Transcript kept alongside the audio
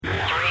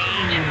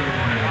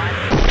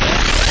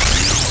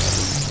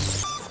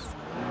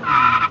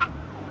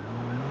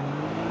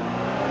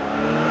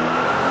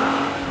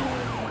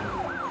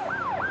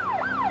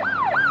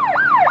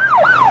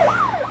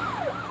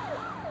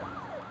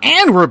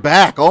And we're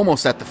back,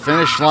 almost at the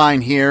finish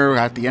line here,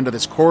 at the end of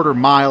this quarter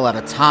mile at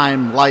a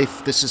time,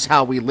 life, this is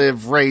how we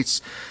live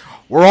race.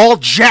 We're all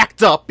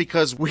jacked up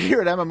because we here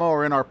at MMO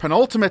are in our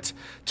penultimate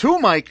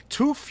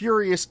Too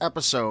Furious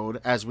episode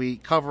as we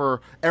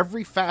cover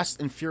every Fast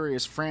and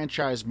Furious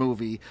franchise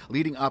movie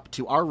leading up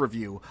to our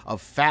review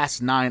of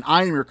Fast 9.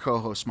 I am your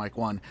co-host, Mike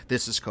 1.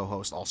 This is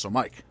co-host, also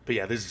Mike. But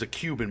yeah, this is a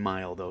Cuban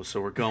mile, though,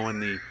 so we're going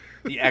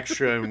the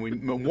extra,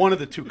 and one of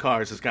the two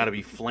cars has got to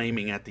be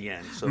flaming at the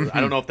end. So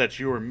I don't know if that's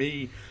you or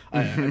me.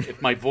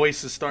 If my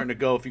voice is starting to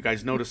go, if you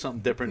guys notice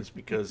something different, it's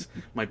because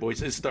my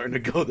voice is starting to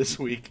go this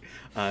week.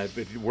 I've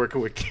been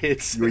working with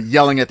kids. You were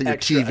yelling at your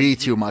TV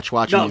too much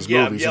watching these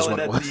movies is what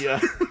it was.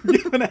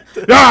 Yelling at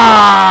the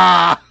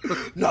Ah!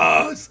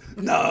 Nos.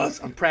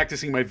 I'm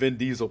practicing my Vin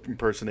Diesel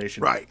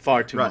impersonation. Right.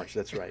 Far too much.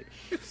 That's right.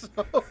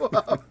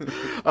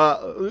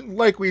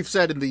 Like we've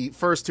said in the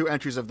first two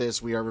entries of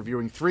this, we are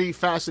reviewing 3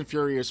 Fast and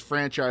Furious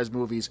franchise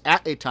movies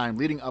at a time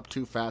leading up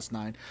to Fast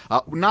 9.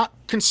 We're not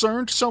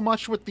concerned so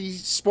much with the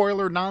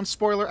spoiler,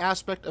 non-spoiler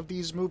aspect of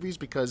these movies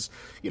because,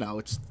 you know,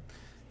 it's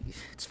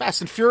Fast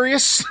and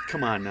Furious.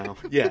 Come on now.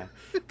 Yeah.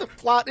 The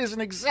plot isn't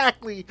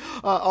exactly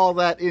all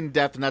that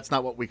in-depth, and that's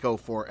not what we go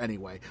for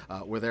anyway.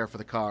 We're there for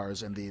the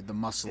cars and the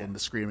muscle and the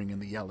screaming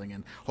and the yelling,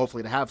 and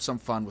hopefully to have some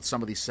fun with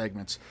some of these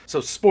segments. So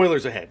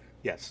spoilers ahead.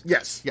 Yes.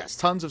 Yes.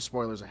 Tons of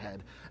spoilers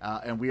ahead.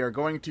 And we are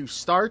going to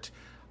start...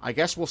 I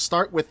guess we'll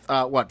start with,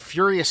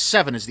 Furious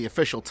 7 is the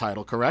official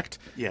title, correct?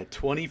 Yeah,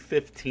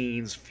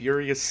 2015's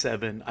Furious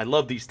 7. I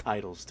love these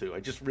titles, too. I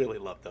just really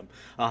love them.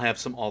 I'll have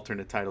some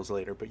alternate titles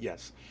later, but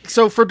yes.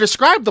 So for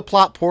Describe the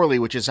Plot Poorly,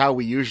 which is how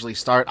we usually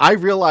start, I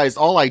realized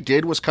all I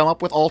did was come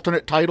up with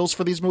alternate titles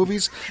for these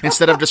movies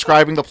instead of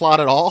describing the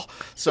plot at all.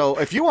 So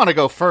if you want to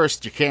go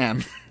first, you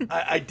can.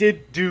 I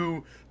did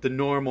do the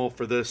normal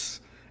for this.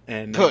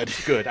 And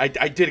Good. I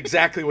did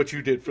exactly what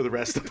you did for the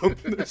rest of them.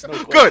 There's no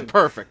question. Good.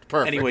 Perfect.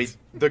 Anyway,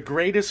 the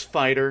greatest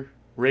fighter,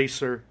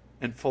 racer,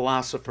 and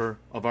philosopher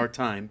of our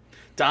time,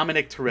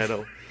 Dominic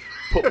Toretto,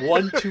 put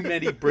one too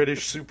many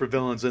British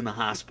supervillains in the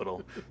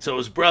hospital. So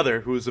his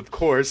brother, who is, of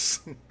course,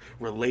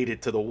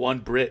 related to the one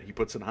Brit he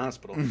puts in the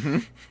hospital,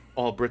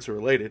 all Brits are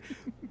related,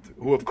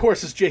 who, of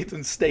course, is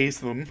Jason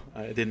Statham.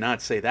 I did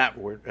not say that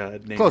word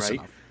name Close right.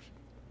 enough.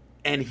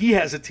 And he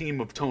has a team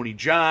of Tony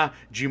Jaa,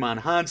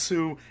 Jimon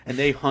Hansu, and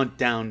they hunt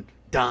down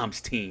Dom's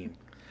team.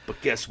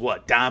 But guess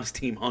what? Dom's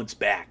team hunts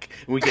back.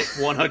 And we get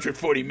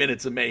 140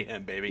 minutes of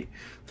mayhem, baby.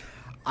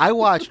 I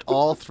watched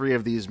all 3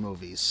 of these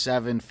movies,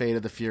 7, Fate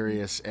of the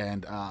Furious,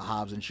 and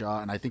Hobbs and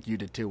Shaw, and I think you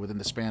did too, within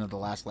the span of the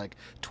last,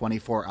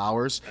 24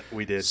 hours.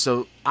 We did.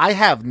 So I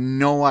have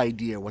no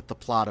idea what the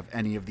plot of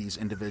any of these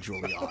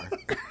individually are.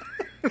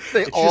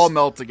 They all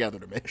melt together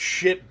to me.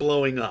 Shit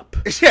blowing up.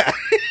 Yeah.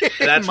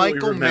 That's what we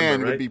Michael remember,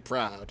 Mann right? would be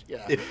proud.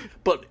 Yeah.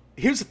 But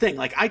here's the thing.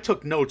 I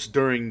took notes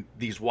during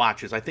these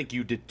watches. I think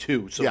you did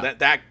too. So Yeah.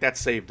 that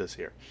saved us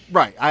here.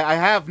 Right. I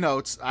have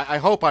notes. I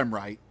hope I'm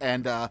right.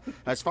 And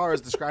as far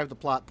as Describe the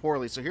Plot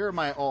Poorly, so here are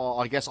my,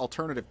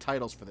 alternative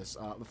titles for this.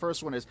 The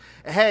first one is,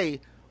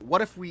 hey, what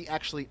if we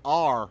actually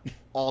are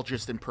all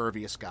just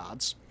impervious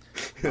gods?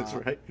 That's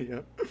right.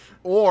 Yeah.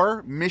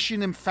 Or Mission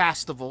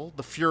Imfastival,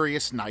 The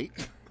Furious Night.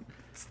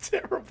 It's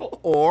terrible.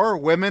 Or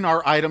Women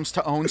Are Items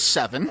to Own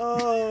 7.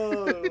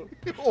 Oh.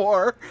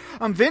 Or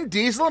I'm Vin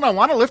Diesel and I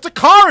want to lift a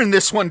car in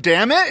this one,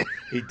 damn it.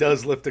 He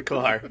does lift a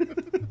car.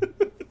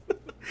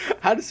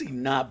 How does he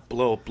not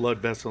blow a blood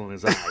vessel in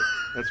his eye?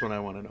 That's what I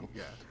want to know.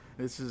 Yeah.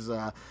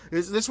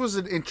 This was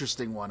an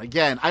interesting one.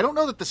 Again, I don't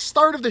know that the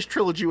start of this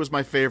trilogy was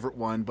my favorite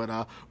one,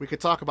 but we could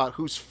talk about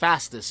who's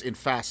fastest in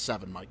Fast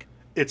 7, Mike.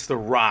 It's The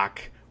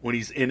Rock when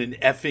he's in an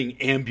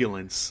effing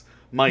ambulance.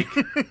 Mike,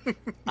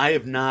 I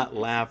have not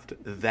laughed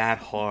that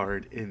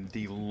hard in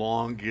the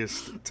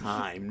longest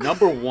time.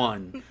 Number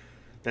 1,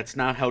 that's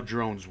not how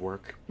drones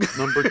work.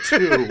 Number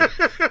 2,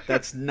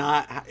 that's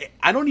not...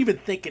 I don't even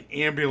think an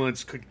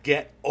ambulance could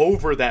get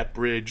over that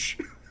bridge.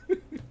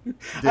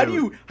 How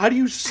do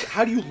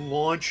you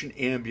launch an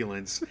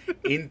ambulance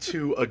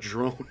into a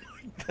drone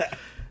like that?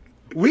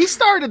 We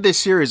started this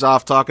series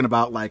off talking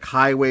about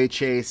highway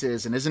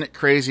chases, and isn't it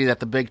crazy that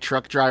the big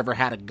truck driver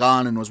had a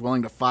gun and was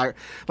willing to fire?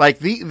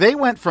 They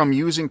went from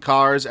using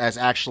cars as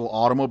actual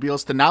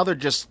automobiles to now they're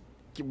just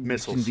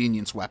missiles.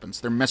 Convenience weapons.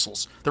 They're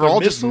missiles. They're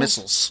all missiles? just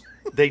missiles.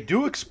 They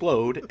do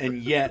explode,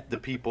 and yet the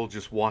people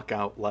just walk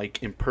out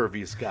like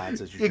impervious gods,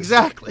 as you just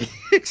Exactly.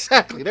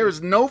 Exactly. There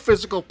is no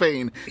physical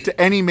pain to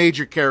any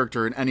major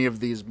character in any of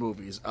these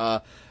movies.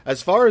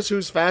 As far as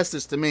who's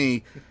fastest to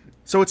me,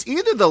 so it's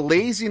either the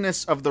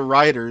laziness of the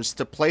writers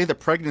to play the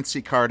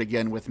pregnancy card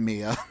again with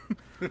Mia,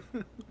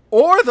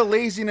 or the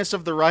laziness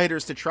of the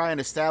writers to try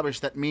and establish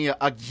that Mia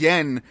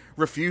again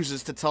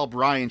refuses to tell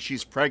Brian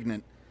she's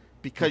pregnant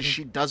because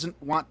she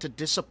doesn't want to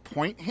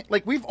disappoint him.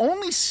 We've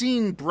only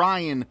seen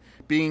Brian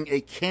being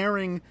a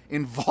caring,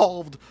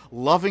 involved,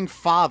 loving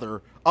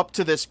father up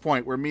to this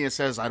point where Mia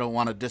says, I don't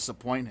want to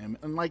disappoint him.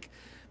 And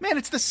man,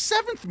 it's the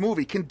 7th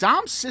movie. Can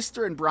Dom's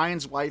sister and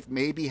Brian's wife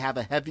maybe have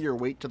a heavier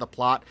weight to the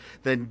plot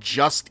than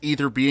just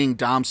either being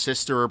Dom's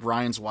sister or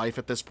Brian's wife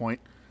at this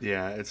point?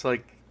 Yeah, it's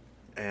like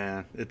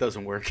It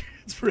doesn't work.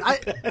 It's pretty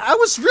bad. I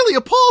was really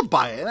appalled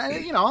by it.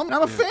 I'm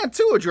a fan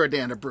too of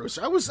Jordana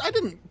Brewster.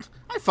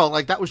 I felt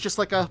like that was just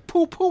like a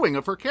poo-pooing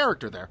of her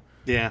character there.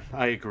 Yeah,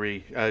 I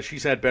agree.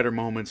 She's had better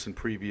moments in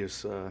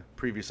previous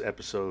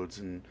episodes,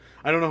 and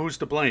I don't know who's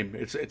to blame.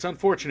 It's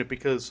unfortunate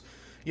because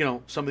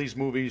some of these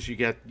movies you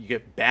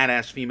get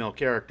badass female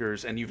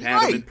characters, and you've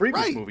had them in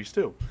previous movies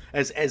too.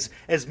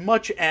 As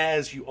much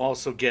as you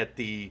also get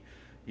the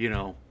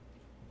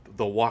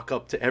walk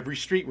up to every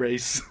street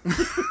race,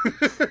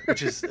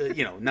 which is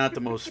not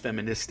the most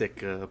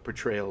feministic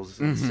portrayals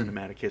in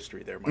cinematic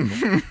history there,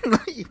 Michael.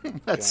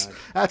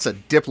 That's a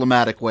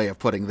diplomatic way of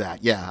putting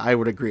that. Yeah, I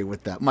would agree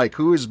with that. Mike,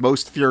 who is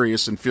most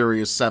furious in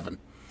Furious 7?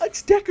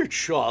 It's Deckard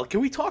Shaw. Can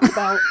we talk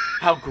about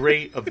how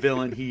great a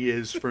villain he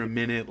is for a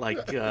minute?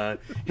 Like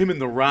him and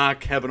The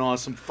Rock have an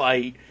awesome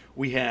fight.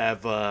 We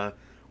have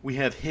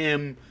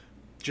him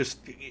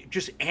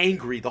just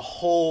angry the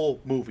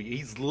whole movie.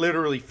 He's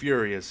literally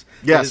furious.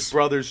 Yes. That his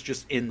brother's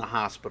just in the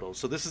hospital.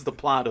 So this is the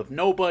plot of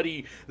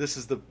Nobody. This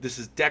is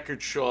Deckard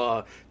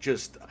Shaw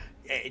just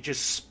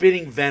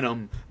spitting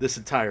venom this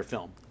entire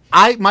film.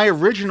 My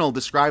original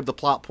described the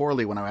plot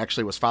poorly when I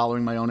actually was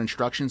following my own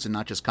instructions and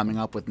not just coming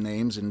up with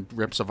names and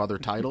rips of other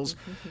titles.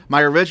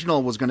 My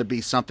original was going to be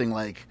something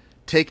like,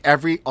 take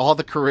all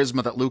the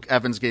charisma that Luke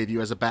Evans gave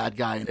you as a bad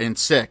guy in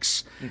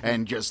 6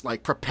 and just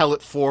like propel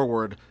it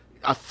forward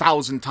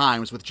 1,000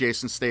 times with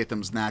Jason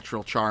Statham's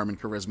natural charm and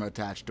charisma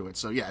attached to it.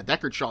 So yeah,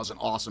 Deckard Shaw's an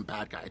awesome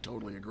bad guy. I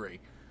totally agree.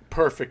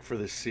 Perfect for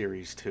this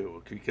series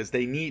too, because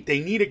they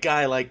need a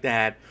guy like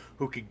that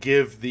who could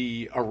give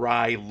the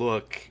awry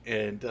look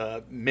and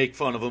make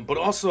fun of him, but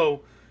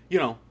also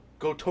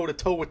go toe to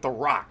toe with The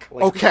Rock.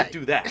 Like, okay,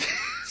 do that.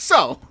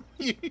 So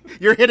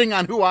you're hitting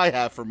on who I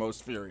have for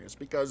most furious,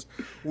 because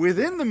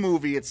within the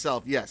movie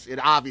itself, yes, it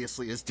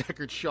obviously is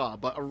Deckard Shaw,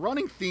 but a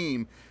running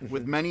theme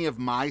with many of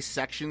my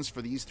sections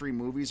for these 3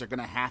 movies are going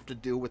to have to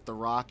do with The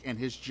Rock and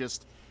his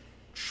just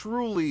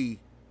truly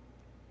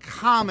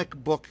comic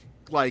book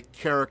like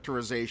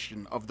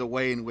characterization of the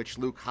way in which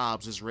Luke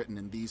Hobbs is written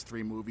in these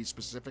 3 movies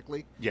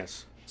specifically.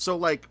 Yes. So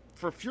like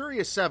for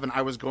Furious 7,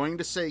 I was going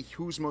to say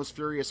who's most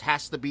furious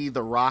has to be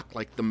The Rock,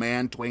 like the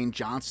man Dwayne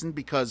Johnson,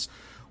 because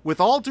with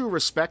all due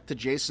respect to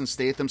Jason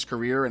Statham's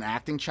career and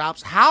acting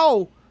chops,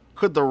 how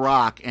could The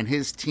Rock and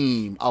his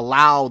team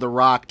allow The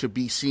Rock to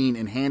be seen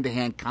in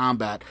hand-to-hand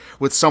combat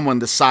with someone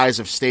the size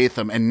of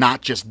Statham and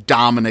not just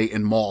dominate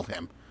and maul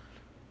him?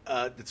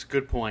 That's a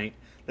good point.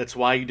 That's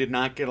why you did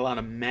not get a lot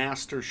of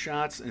master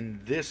shots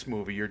in this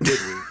movie, or did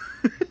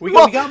we?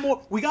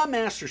 We got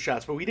master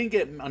shots, but we didn't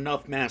get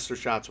enough master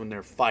shots when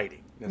they're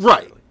fighting.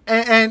 Right.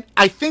 And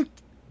I think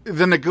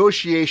the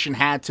negotiation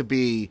had to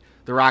be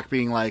The Rock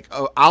being like,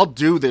 oh, I'll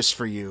do this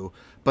for you,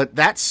 but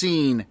that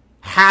scene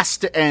has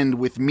to end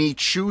with me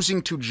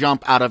choosing to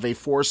jump out of a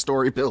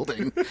 4-story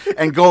building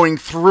and going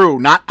through,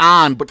 not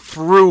on, but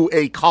through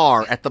a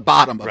car at the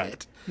bottom of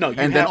it. No,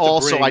 and then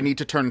also I need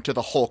to turn into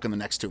the Hulk in the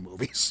next 2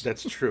 movies.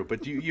 That's true,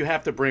 but you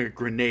have to bring a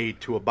grenade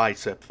to a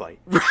bicep fight.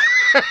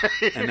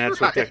 And that's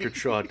what Deckard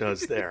Shaw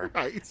does there.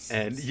 Right.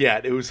 And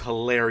yeah, it was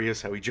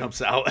hilarious how he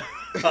jumps out.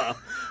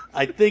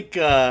 I think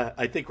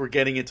we're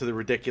getting into the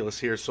ridiculous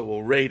here, so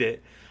we'll rate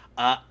it.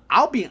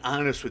 I'll be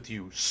honest with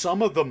you.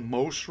 Some of the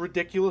most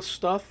ridiculous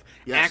stuff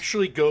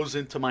actually goes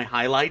into my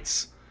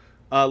highlights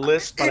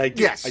list, but I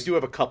do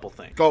have a couple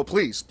things. Go,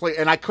 please.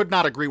 And I could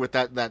not agree with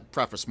that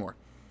preface more.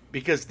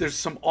 Because there's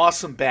some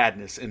awesome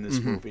badness in this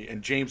movie,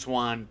 and James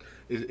Wan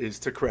is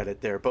to credit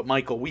there. But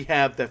Michael, we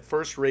have that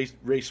first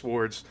race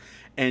wars,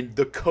 and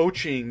the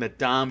coaching that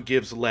Dom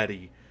gives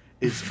Letty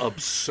is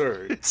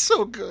absurd. It's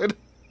so good.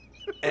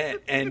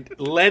 And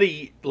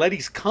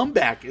Letty's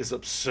comeback is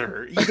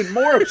absurd, even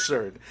more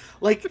absurd.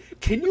 Like,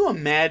 can you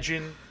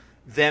imagine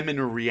them in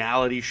a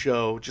reality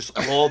show just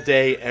all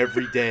day,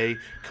 every day?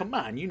 Come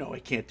on, I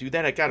can't do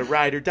that. I got to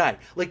ride or die.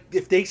 Like,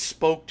 if they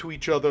spoke to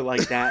each other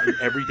like that in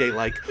everyday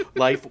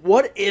life,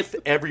 what if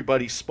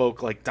everybody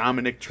spoke like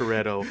Dominic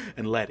Toretto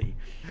and Letty?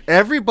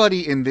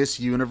 Everybody in this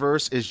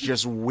universe is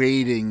just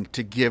waiting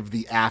to give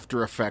the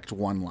After Effect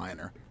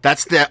one-liner.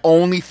 That's the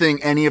only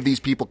thing any of these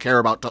people care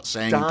about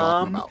saying and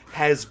talking about. Dom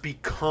has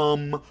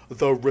become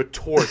the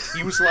retort.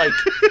 He was like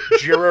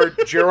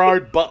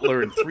Gerard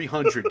Butler in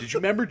 300. Did you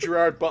remember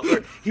Gerard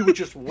Butler? He would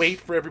just wait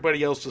for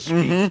everybody else to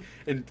speak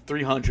in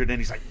 300, and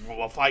he's like,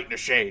 we'll fight in the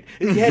shade.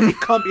 And he had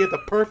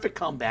the perfect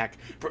comeback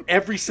for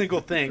every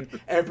single thing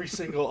every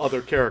single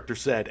other character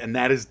said, and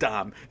that is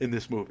Dom in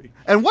this movie.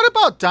 And what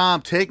about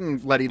Dom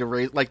taking Letty to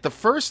race? Like, the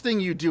first thing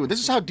you do, this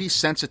is how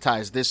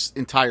desensitized this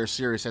entire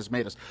series has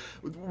made us.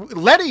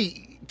 Letty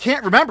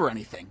can't remember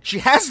anything. She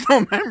has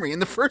no memory.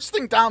 And the first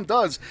thing Dom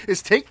does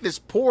is take this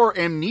poor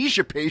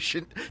amnesia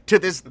patient to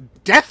this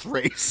death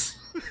race.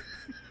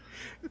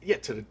 Yeah,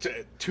 to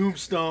the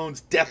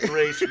tombstones, death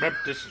race. Remember,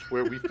 this is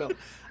where we felt.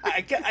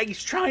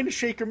 He's trying to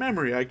shake her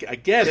memory. I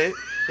get it.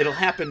 It'll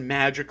happen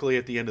magically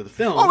at the end of the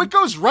film. Oh, it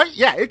goes right.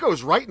 Yeah, it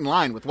goes right in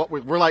line with what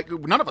we're like.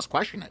 None of us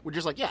question it. We're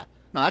just like, yeah,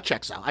 no, that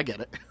checks out. I get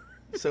it.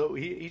 So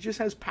he just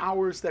has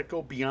powers that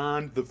go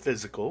beyond the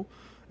physical.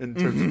 in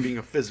terms of being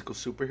a physical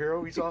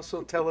superhero. He's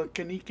also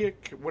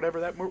telekinetic, whatever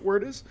that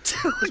word is.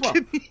 Well.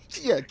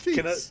 Yeah,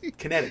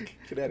 kinetic.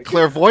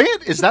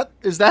 Clairvoyant? Is that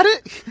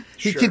it?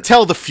 He Sure. can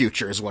tell the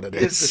future, is what it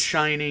It's The is.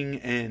 Shining,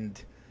 and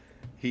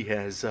he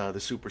has the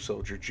super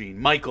soldier gene.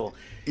 Michael.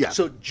 Yeah.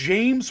 So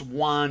James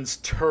Wan's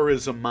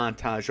tourism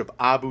montage of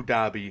Abu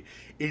Dhabi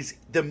is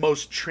the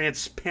most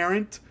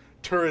transparent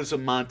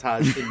tourism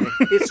montage in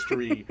the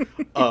history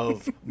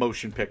of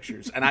motion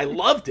pictures, and I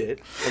loved it.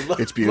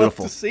 It's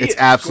beautiful. Love to see It's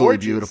it. absolutely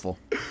Gorgeous. beautiful.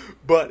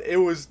 But it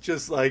was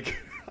just like,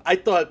 I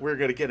thought we were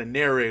going to get a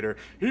narrator.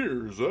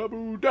 Here's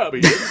Abu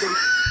Dhabi.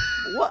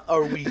 Everybody, what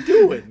are we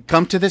doing?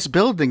 Come to this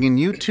building and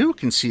you too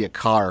can see a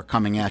car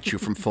coming at you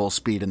from full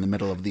speed in the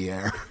middle of the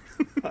air.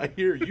 I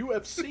hear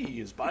UFC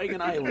is buying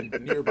an island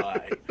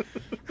nearby.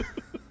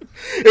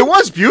 It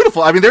was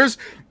beautiful. I mean,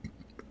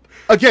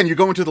 again, you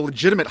go into the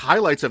legitimate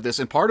highlights of this,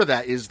 and part of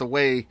that is the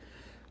way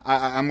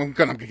I'm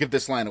going to give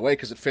this line away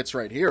because it fits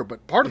right here.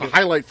 But part of the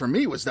highlight for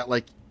me was that,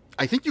 like,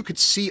 I think you could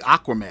see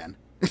Aquaman.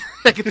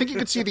 I think you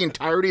could see the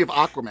entirety of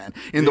Aquaman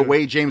in the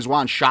way James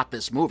Wan shot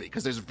this movie,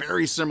 because there's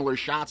very similar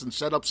shots and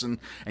setups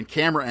and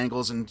camera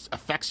angles and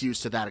effects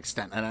used to that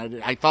extent.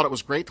 And I thought it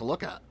was great to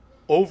look at.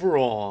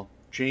 Overall,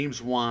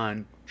 James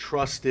Wan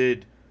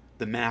trusted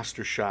the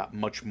master shot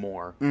much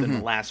more than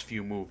the last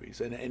few movies,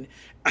 and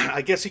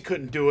I guess he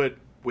couldn't do it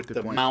with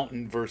the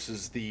mountain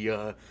versus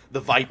the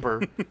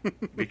Viper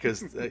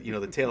because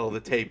the tail of the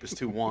tape is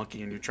too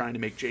wonky, and you're trying to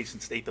make Jason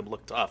Statham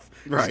look tough.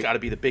 Right. He's got to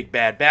be the big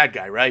bad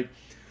guy, right?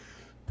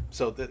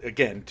 So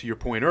again, to your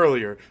point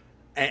earlier,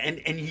 and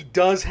he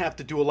does have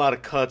to do a lot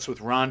of cuts with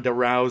Ronda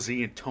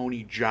Rousey and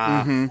Tony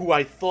Jaa, who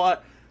I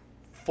thought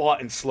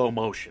fought in slow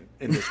motion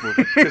in this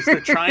movie because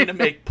they're trying to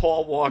make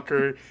Paul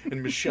Walker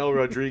and Michelle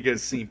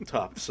Rodriguez seem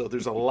tough. So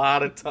there's a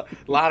lot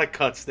of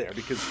cuts there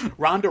because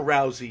Ronda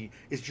Rousey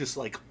is just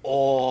like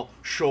all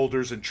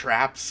shoulders and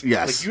traps.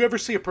 Yes. Like, you ever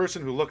see a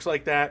person who looks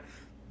like that?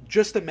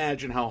 Just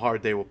imagine how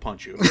hard they will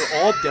punch you. If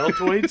they're all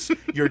deltoids,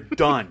 you're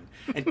done.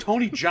 And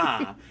Tony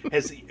Jaa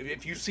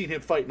if you've seen him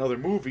fight in other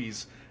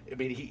movies, I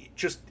mean, he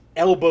just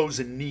elbows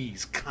and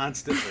knees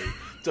constantly.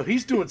 So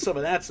he's doing some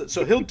of that stuff.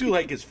 So he'll do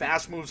like his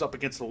fast moves up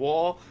against the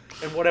wall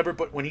and whatever,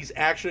 but when he's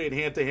actually in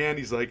hand-to-hand,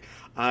 he's like,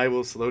 I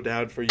will slow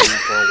down for you,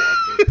 Paul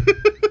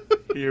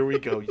Walker. Here we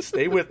go.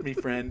 Stay with me,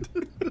 friend.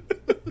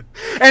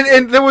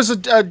 And there was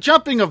a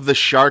jumping of the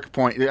shark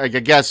point, I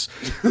guess.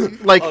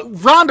 Like,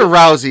 Ronda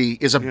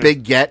Rousey is a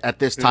big get at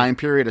this time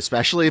period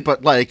especially,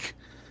 but, like,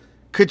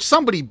 could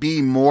somebody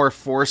be more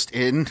forced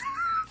in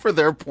for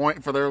their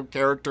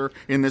character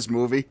in this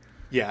movie?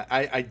 Yeah,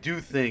 I do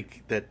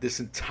think that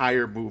this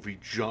entire movie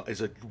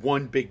is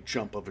one big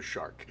jump of a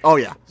shark. Oh,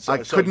 yeah. I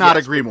could not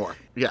agree more.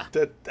 Yeah.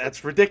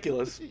 That's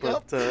ridiculous.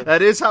 But,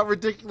 that is how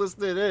ridiculous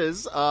it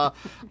is.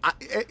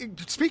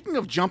 Speaking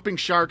of jumping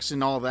sharks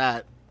and all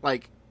that,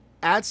 like,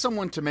 add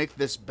someone to make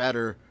this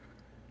better.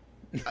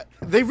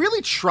 They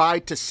really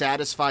tried to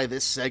satisfy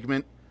this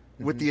segment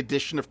with the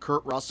addition of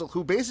Kurt Russell,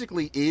 who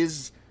basically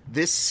is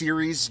this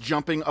series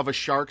jumping of a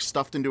shark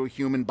stuffed into a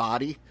human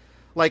body.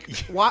 Like,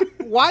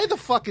 why the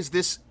fuck is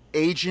this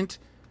agent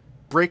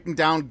breaking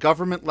down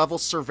government-level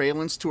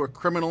surveillance to a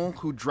criminal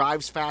who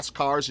drives fast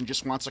cars and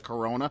just wants a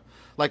Corona?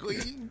 Like,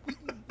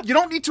 you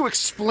don't need to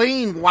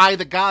explain why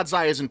the God's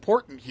Eye is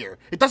important here.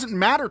 It doesn't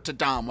matter to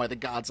Dom why the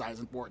God's Eye is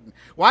important.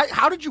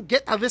 How did you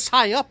get this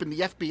high up in the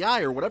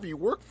FBI or whatever you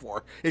work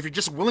for if you're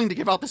just willing to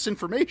give out this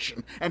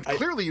information? And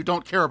clearly you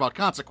don't care about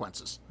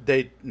consequences.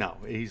 No,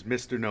 he's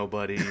Mr.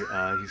 Nobody.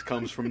 He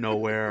comes from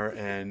nowhere,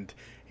 and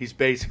he's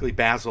basically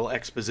Basil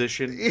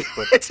Exposition,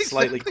 but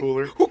slightly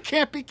cooler. Who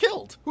can't be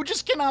killed. Who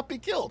just cannot be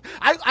killed.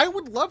 I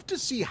would love to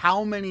see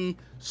how many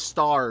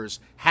stars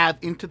have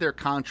into their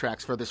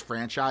contracts for this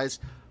franchise,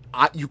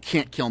 you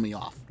can't kill me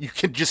off. You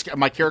can just,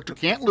 my character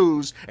can't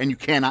lose, and you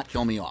cannot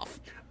kill me off.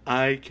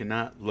 I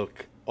cannot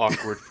look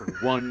awkward for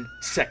 1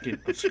 second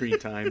of screen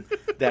time.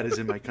 That is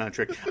in my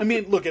contract. I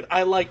mean, look,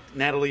 I liked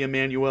Natalie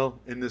Emmanuel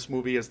in this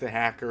movie as the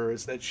hacker,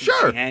 as that she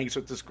hangs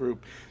with this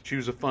group. She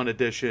was a fun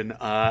addition.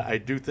 I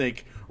do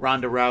think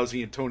Ronda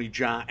Rousey and Tony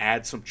Jaa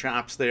add some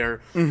chops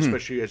there,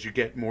 especially as you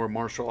get more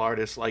martial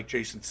artists like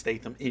Jason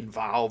Statham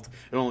involved.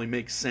 It only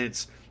makes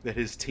sense that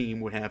his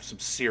team would have some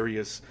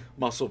serious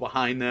muscle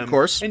behind them. Of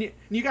course. And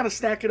you got to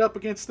stack it up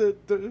against the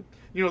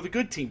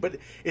good team. But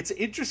it's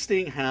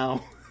interesting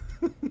how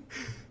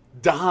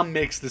Dom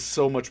makes this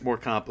so much more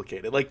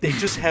complicated. Like, they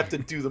just have to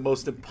do the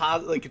most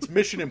impossible. Like, it's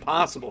Mission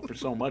Impossible for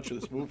so much of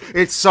this movie.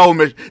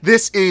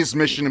 This is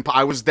Mission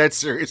Impossible. I was dead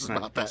serious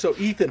about that. So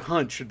Ethan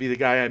Hunt should be the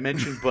guy I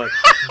mentioned, but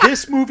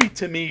this movie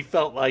to me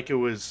felt like it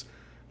was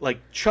like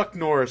Chuck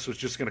Norris was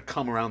just going to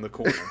come around the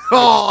corner.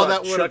 Oh,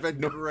 that would have been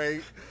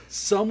great.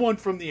 Someone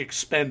from the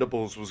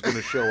Expendables was going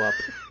to show up.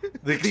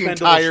 The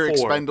entire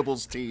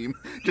Expendables team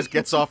just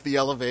gets off the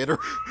elevator.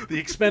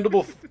 The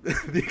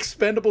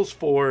Expendables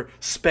 4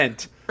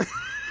 spent.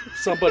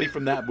 Somebody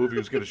from that movie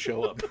was going to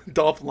show up.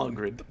 Dolph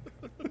Lundgren.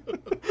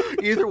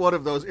 Either one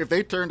of those, if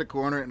they turned a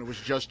corner and it was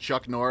just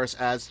Chuck Norris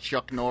as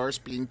Chuck Norris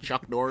being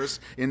Chuck Norris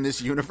in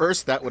this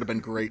universe, that would have been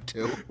great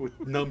too. With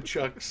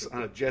nunchucks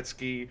on a jet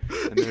ski,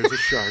 and there's a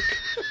shark.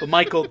 But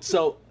Michael,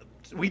 so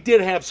we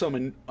did have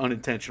some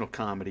unintentional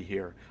comedy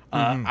here.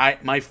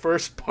 My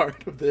first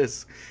part of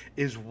this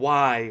is,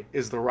 why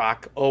is The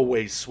Rock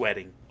always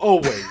sweating?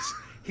 Always.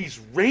 He's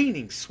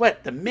raining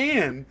sweat. The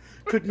man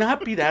could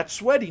not be that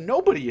sweaty.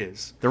 Nobody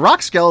is. The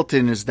Rock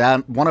skeleton is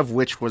that one of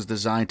which was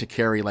designed to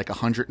carry like a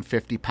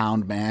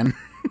 150-pound man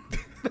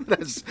that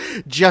has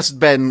just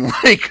been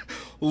like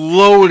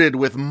loaded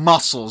with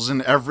muscles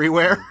and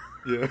everywhere.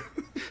 Yeah.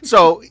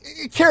 So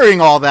carrying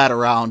all that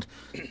around,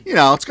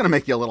 it's going to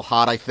make you a little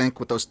hot, I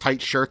think, with those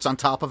tight shirts on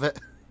top of it.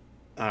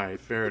 All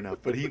right, fair enough.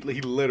 But he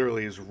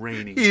literally is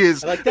raining. He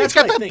is. Like, it's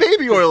got that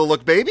baby oil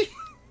look, baby.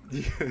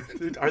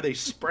 Are they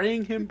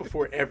spraying him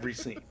before every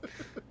scene?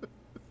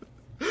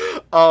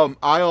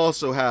 I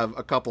also have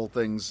a couple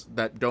things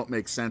that don't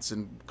make sense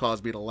and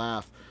cause me to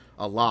laugh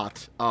a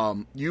lot.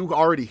 You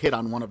already hit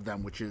on one of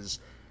them, which is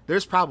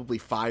there's probably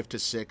 5 to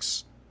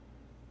 6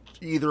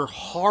 either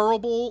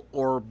horrible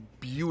or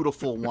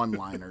beautiful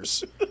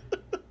one-liners.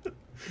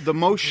 The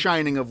most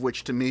shining of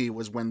which to me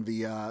was when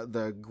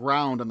the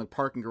ground on the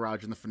parking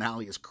garage in the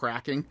finale is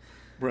cracking.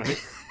 Right.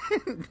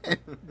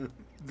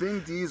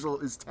 Vin Diesel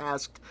is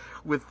tasked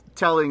with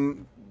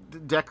telling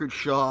Deckard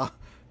Shaw,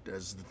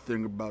 "That's the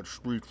thing about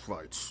street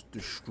fights.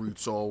 The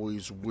streets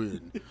always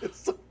win."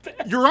 So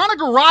you're on a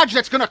garage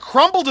that's going to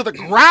crumble to the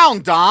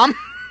ground, Dom.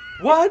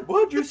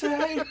 What'd you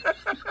say?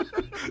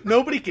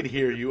 Nobody can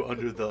hear you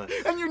under the...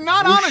 And you're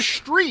not on a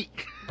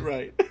street.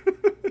 Right.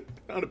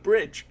 On a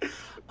bridge.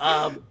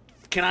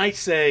 Can I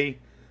say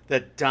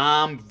that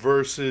Dom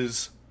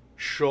versus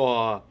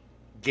Shaw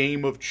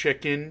Game of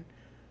Chicken...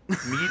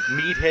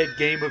 Meathead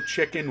Game of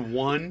Chicken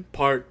 1,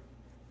 part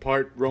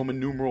Roman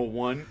numeral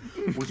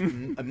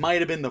 1, might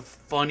have been the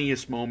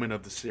funniest moment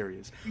of the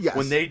series. Yes.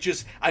 When they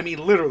just,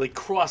 literally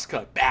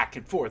cross-cut back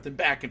and forth, and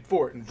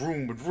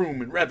vroom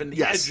and revving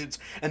the engines,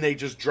 and they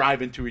just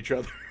drive into each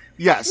other.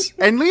 Yes,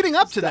 and leading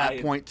up to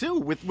that point, too,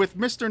 with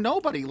Mr.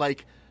 Nobody,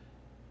 like,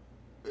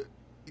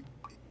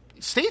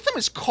 Statham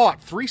is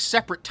caught 3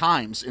 separate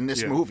times in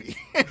this movie.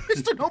 And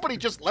Mr. Nobody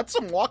just lets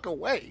him walk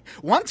away.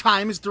 One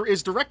time is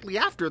directly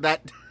after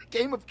that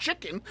Game of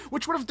Chicken,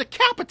 which would have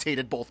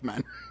decapitated both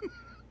men.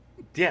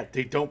 Yeah,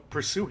 they don't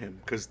pursue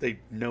him because they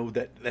know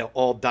that they'll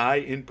all die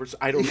in pursuit.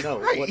 I don't know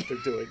what they're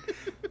doing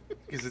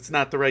because it's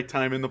not the right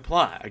time in the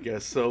plot, I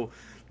guess. So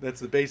that's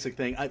the basic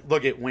thing.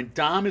 Look, when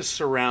Dom is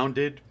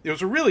surrounded, it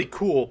was a really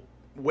cool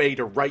way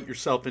to write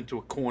yourself into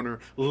a corner,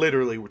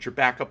 literally, with your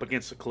back up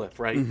against a cliff,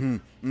 right?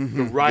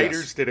 The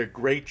writers did a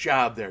great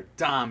job there.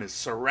 Dom is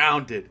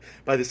surrounded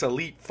by this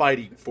elite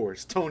fighting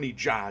force. Tony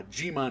Jaa,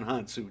 Jimon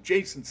Hansu,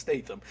 Jason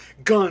Statham,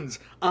 guns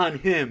on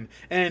him,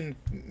 and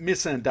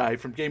Missandei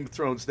from Game of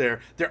Thrones there.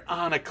 They're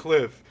on a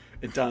cliff,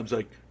 and Dom's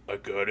like, "I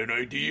got an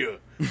idea."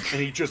 And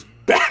he just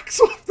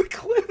backs off the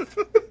cliff.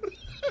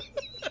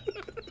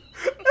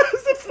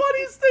 That's the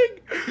funniest thing.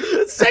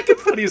 The second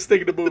funniest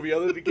thing in the movie,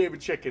 other than Game of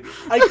Chicken.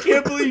 I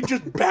can't believe he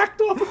just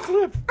backed off a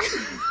cliff.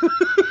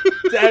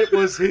 That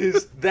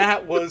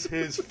was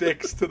his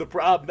fix to the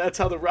problem. That's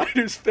how the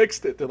writers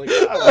fixed it. They're like,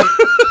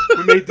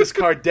 we made this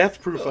car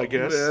death proof, I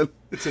guess. Man.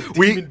 It's a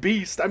demon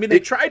beast. They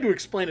tried to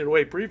explain it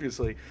away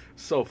previously.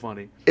 So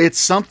funny. It's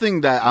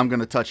something that I'm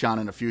going to touch on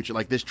in the future.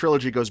 Like, this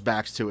trilogy goes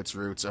back to its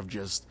roots of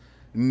just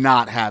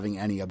not having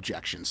any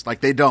objections.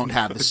 Like, they don't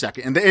have the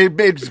second. And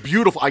it's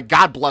beautiful.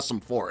 God bless them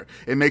for it.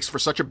 It makes for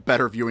such a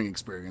better viewing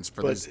experience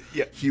for these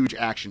huge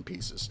action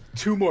pieces.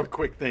 2 more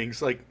quick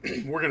things. Like,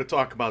 we're going to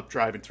talk about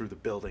driving through the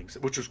buildings,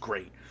 which was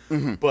great.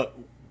 But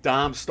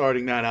Dom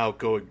starting that out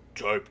going,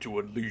 "Time to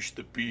unleash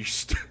the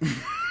beast."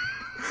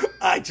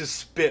 I just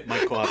spit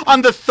my coffee.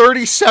 On the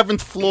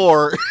 37th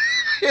floor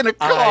in a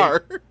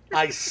car.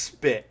 I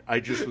spit.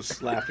 I just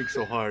was laughing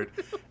so hard.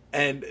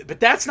 But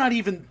that's not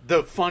even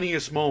the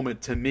funniest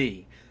moment to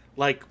me.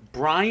 Like,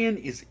 Brian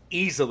is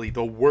easily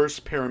the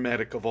worst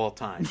paramedic of all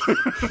time.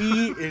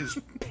 He is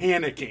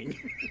panicking.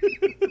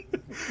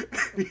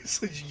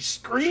 He's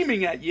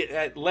screaming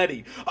at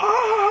Letty.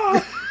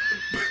 "Ah!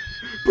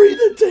 Breathe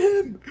into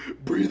him!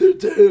 Breathe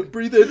into him!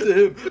 Breathe into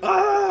him!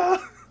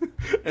 Ah!"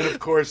 And of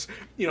course,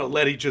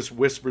 Letty just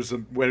whispers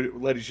him.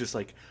 Letty's just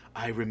like,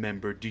 "I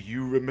remember. Do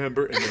you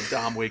remember?" And then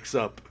Dom wakes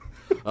up.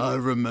 "I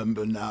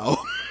remember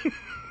now."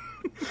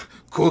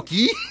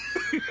 Cookie?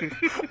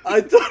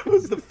 I thought it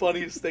was the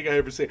funniest thing I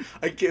ever seen.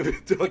 I gave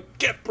it to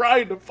get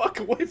Brian the fuck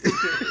away from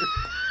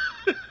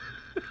here.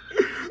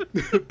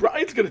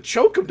 Brian's gonna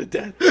choke him to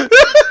death.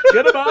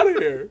 Get him out of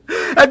here.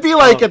 I'd be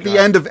like at the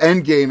end of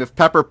Endgame if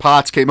Pepper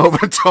Potts came over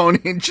to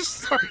Tony and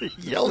just started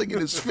yelling in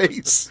his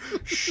face.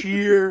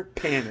 Sheer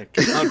panic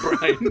on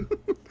Brian.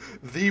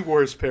 The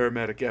worst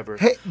paramedic ever.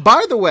 Hey,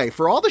 by the way,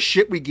 for all the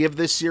shit we give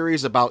this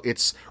series about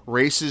its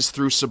races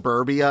through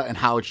suburbia and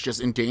how it's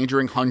just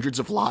endangering hundreds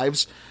of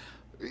lives,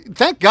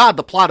 Thank God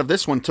the plot of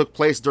this one took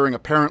place during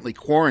apparently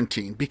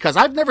quarantine, because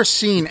I've never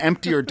seen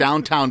emptier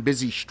downtown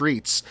busy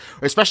streets,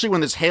 especially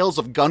when there's hails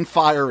of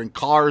gunfire and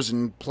cars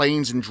and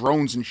planes and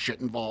drones and shit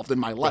involved in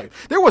my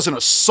life. There wasn't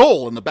a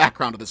soul in the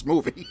background of this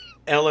movie.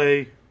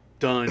 L.A.,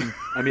 done.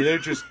 I mean, they're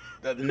just...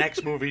 the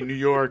next movie, New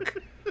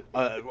York...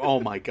 oh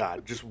my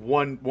God! Just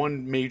one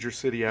major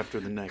city after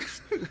the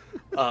next.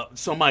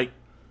 So, Mike,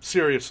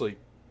 seriously,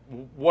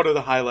 what are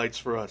the highlights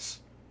for us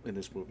in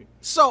this movie?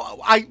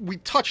 So we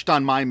touched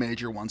on my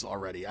major ones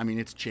already. I mean,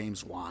 it's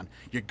James Wan.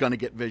 You're gonna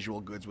get visual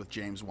goods with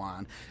James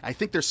Wan. I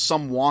think there's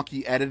some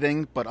wonky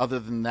editing, but other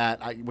than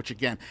that, which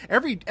again,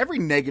 every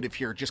negative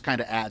here just kind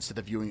of adds to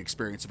the viewing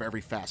experience of every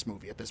Fast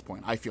movie at this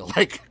point. I feel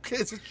like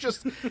it's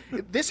just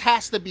this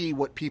has to be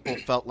what people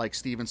felt like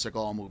Steven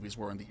Seagal movies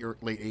were in the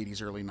late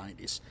 '80s, early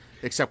 '90s,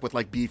 except with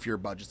like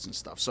beefier budgets and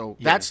stuff. So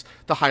that's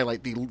the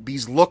highlight.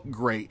 These look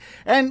great,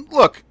 and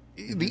look.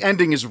 The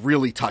ending is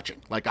really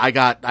touching. Like I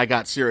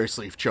got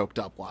seriously choked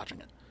up watching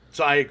it.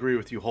 So I agree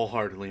with you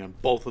wholeheartedly on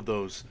both of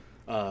those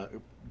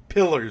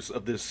pillars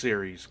of this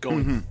series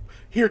going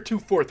here to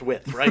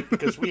forthwith, right?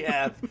 Because we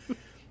have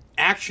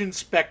action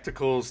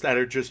spectacles that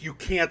are just you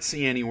can't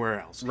see anywhere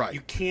else. Right.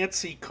 You can't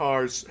see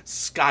cars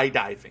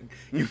skydiving.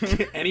 You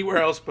can't anywhere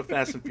else but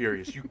Fast and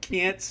Furious. You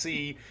can't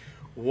see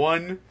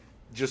one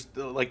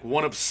like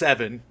one of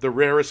 7, the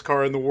rarest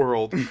car in the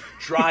world,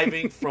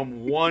 driving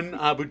from one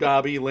Abu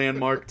Dhabi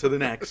landmark to the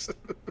next.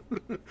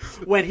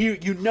 When he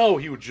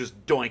would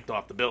just doinked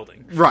off the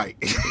building. Right.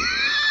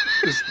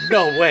 There's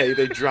no way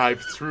they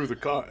drive through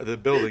the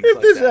buildings if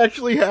like this that.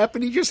 actually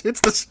happened, he just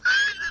hits the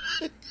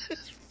side. It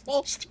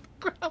falls to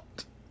the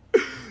ground.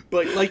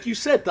 But like you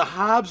said, the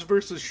Hobbs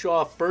versus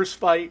Shaw first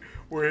fight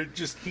where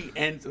he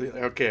ends.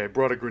 Okay, I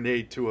brought a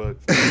grenade to a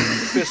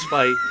fist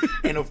fight,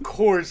 and of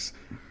course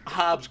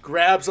Hobbs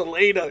grabs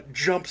Elena,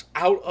 jumps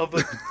out of a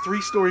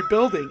 3-story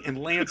building, and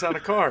lands on a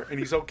car, and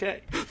he's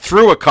okay.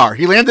 Through a car.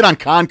 He landed on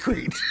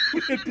concrete.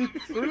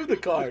 Through the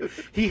car.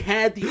 He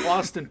had the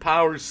Austin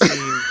Powers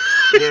scene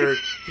where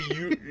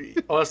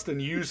Austin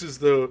uses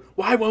the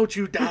 "Why won't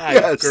you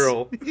die,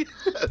 girl?"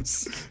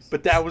 Yes.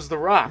 But that was The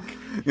Rock.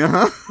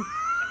 Uh-huh.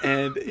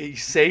 And he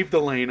saved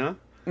Elena,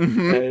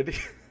 and it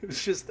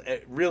was just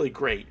really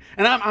great.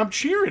 And I'm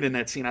cheering in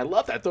that scene. I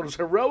love that. I thought it was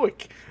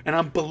heroic, and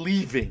I'm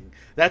believing.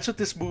 That's what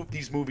these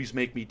movies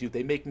make me do.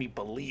 They make me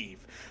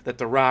believe that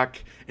The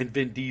Rock and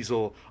Vin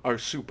Diesel are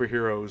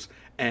superheroes.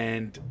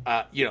 And,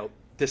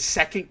 the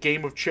second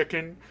Game of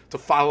Chicken to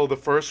follow the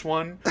first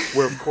one,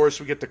 where, of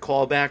course, we get the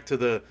call back to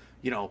the,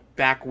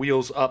 back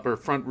wheels up or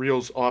front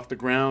wheels off the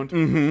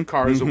ground.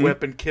 Car is a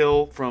weapon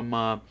kill from,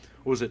 what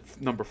was it,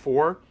 number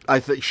 4? I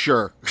think,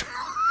 sure.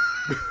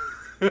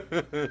 So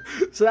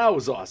that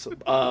was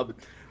awesome.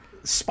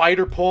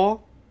 Spider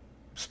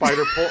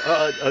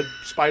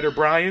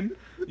Brian.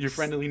 Your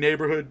friendly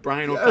neighborhood,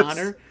 Brian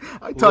O'Connor.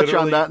 I touch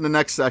on that in the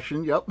next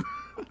session. Yep.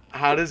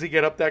 How does he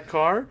get up that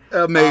car?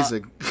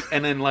 Amazing.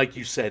 And then, like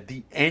you said,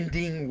 the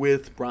ending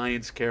with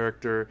Brian's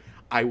character.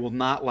 I will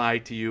not lie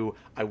to you.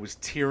 I was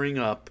tearing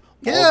up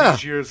all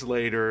these years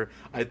later.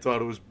 I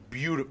thought it was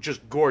beautiful,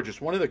 just gorgeous.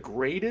 One of the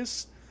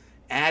greatest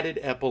added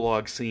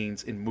epilogue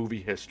scenes in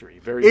movie history.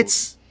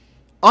 It's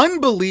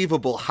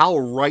unbelievable how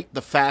right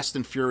the Fast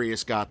and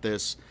Furious got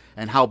this,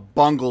 and how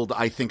bungled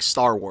I think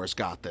Star Wars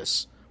got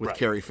this. With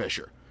Carrie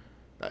Fisher.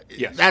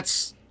 Yes.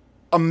 That's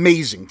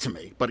amazing to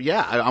me. But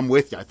yeah, I'm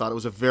with you. I thought it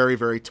was a very,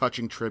 very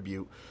touching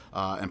tribute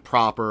and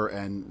proper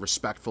and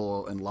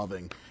respectful and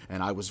loving.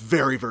 And I was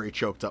very, very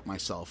choked up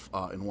myself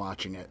in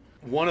watching it.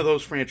 One of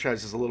those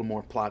franchises is a little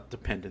more plot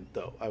dependent,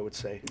 though, I would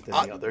say,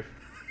 than the other.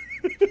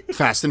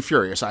 Fast and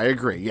Furious, I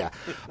agree, yeah.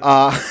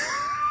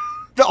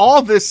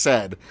 All this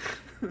said,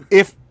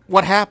 if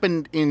what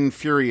happened in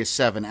Furious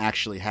 7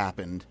 actually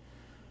happened,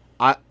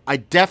 I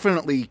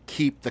definitely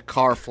keep the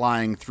car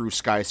flying through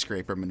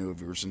skyscraper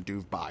maneuvers in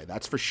Dubai.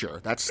 That's for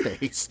sure. That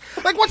stays.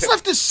 Like, what's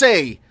left to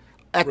say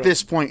at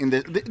this point in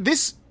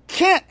this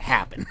can't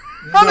happen.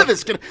 None of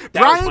this can.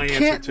 Brian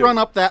can't run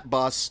up that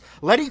bus.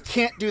 Letty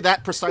can't do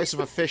that precise of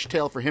a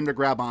fishtail for him to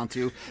grab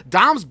onto.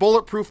 Dom's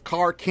bulletproof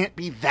car can't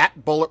be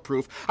that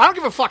bulletproof. I don't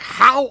give a fuck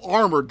how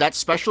armored that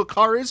special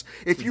car is.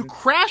 If you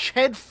crash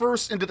head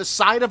first into the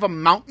side of a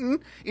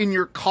mountain in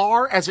your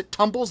car as it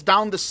tumbles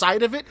down the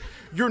side of it,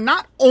 you're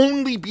not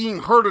only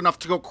being hurt enough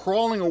to go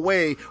crawling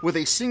away with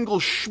a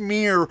single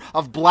smear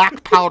of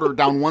black powder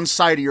down one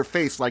side of your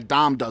face like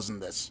Dom does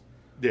in this.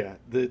 Yeah,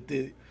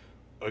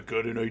 I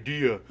got an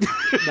idea.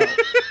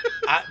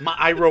 No,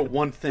 I wrote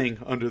one thing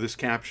under this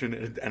caption,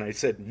 and I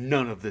said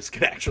none of this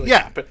could actually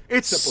happen.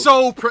 It's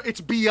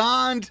it's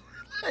beyond.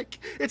 Like,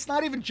 it's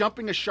not even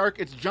jumping a shark;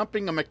 it's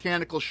jumping a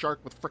mechanical shark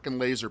with frickin'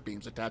 laser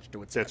beams attached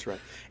to its head. That's right.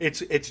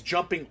 It's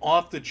jumping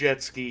off the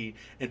jet ski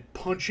and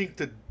punching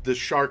the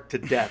shark to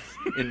death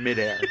in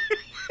midair.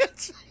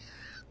 It's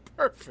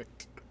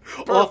perfect.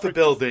 Off the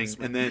building,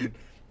 and then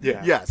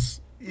Yes.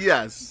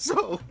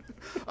 So,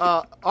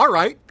 all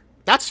right.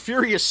 That's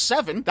Furious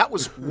 7. That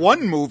was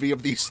one movie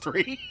of these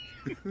 3.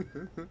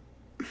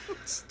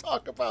 Let's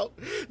talk about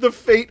the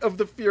fate of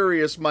the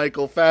Furious,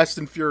 Michael. Fast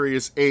and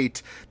Furious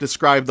 8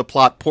 described the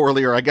plot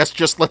poorly, or I guess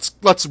just let's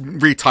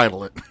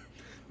retitle it.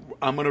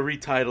 I'm going to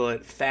retitle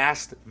it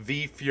Fast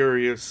v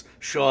Furious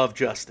Shaw of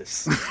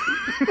Justice.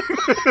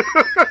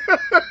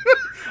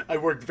 I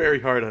worked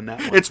very hard on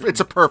that one. It's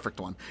a perfect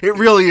one. It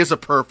really is a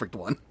perfect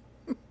one.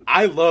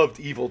 I loved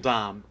Evil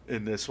Dom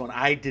in this one.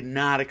 I did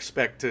not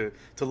expect to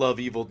love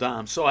Evil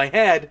Dom. So I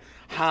had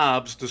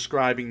Hobbs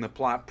describing the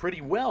plot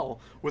pretty well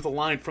with a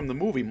line from the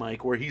movie,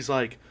 Mike, where he's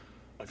like,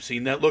 I've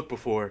seen that look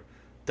before.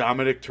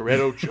 Dominic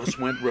Toretto just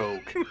went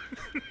rogue.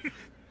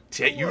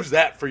 Use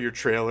that for your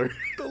trailer.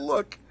 The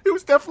look. It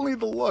was definitely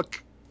the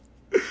look.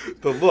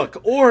 The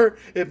look. Or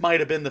it might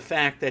have been the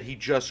fact that he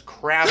just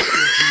crashed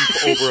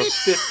his Jeep over a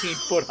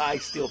 15-foot high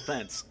steel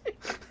fence.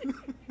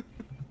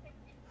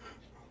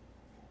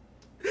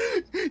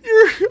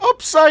 You're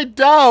upside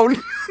down.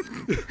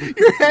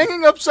 You're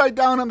hanging upside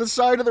down on the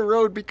side of the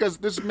road because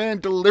this man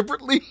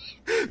deliberately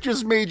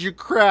just made you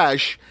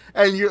crash.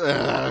 And you,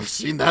 I've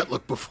seen that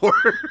look before.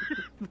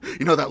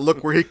 You know that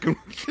look where he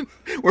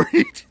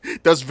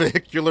does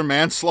vehicular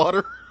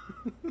manslaughter?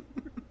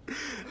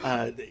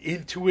 The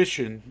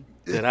intuition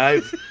that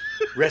I've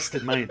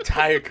rested my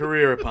entire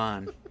career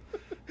upon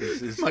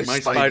is my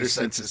spider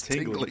sense is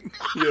tingling.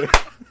 Yeah,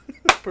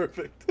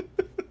 perfect.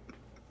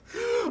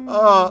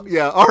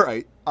 Yeah, all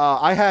right.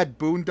 I had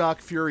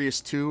Boondock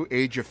Furious 2,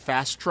 Age of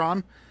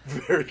Fastron.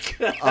 Very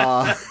good.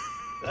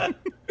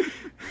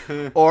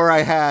 Or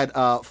I had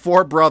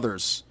 4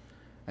 brothers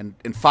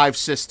and 5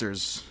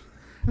 sisters,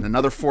 and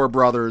another 4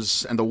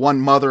 brothers, and the one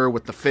mother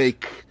with the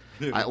fake,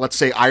 let's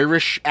say,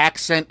 Irish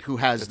accent, who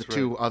has That's the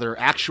 2 other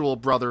actual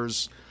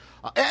brothers,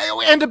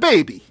 and a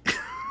baby.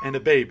 And a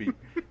baby.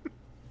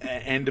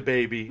 And a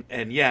baby.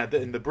 And yeah,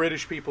 and the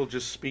British people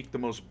just speak the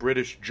most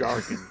British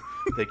jargon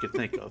they could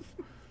think of.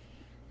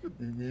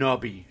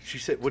 Nubby. She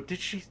said, what did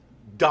she?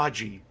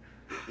 Dodgy.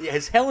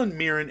 Has Helen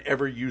Mirren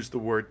ever used the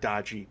word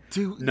dodgy?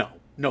 No,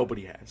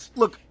 nobody has.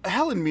 Look,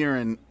 Helen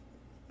Mirren,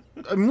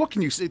 I mean, what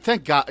can you say?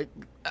 Thank God.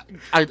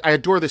 I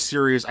adore this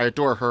series. I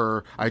adore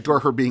her. I adore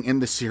her being in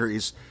the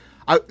series.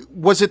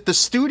 Was it the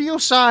studio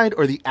side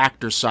or the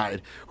actor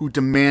side who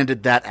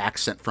demanded that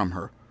accent from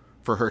her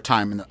for her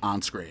time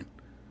on screen?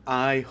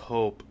 I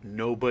hope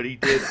nobody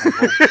did. I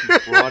hope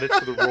she brought it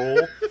to the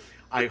role.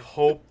 I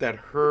hope that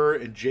her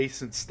and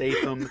Jason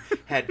Statham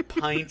had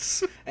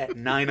pints at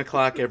 9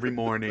 o'clock every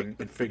morning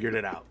and figured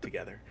it out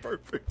together.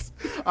 Perfect.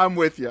 I'm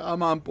with you.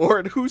 I'm on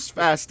board. Who's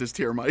fastest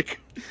here, Mike?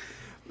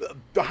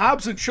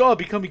 Hobbs and Shaw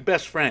becoming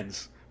best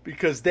friends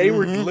because they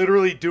were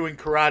literally doing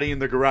karate in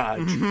the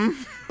garage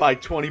by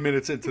 20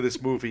 minutes into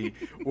this movie,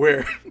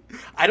 where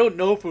I don't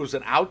know if it was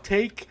an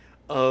outtake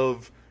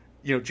of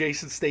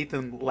Jason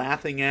Statham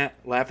laughing at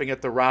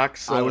The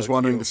Rock's. I was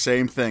wondering the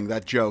same thing.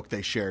 That joke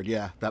they shared,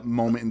 yeah, that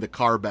moment in the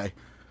car bay.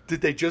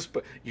 Did they just?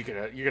 You're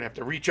gonna have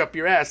to reach up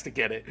your ass to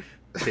get it.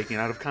 Taken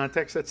out of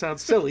context, that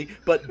sounds silly,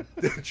 but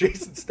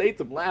Jason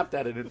Statham laughed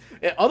at it. And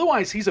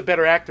otherwise, he's a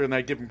better actor than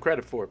I give him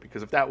credit for.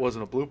 Because if that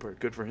wasn't a blooper,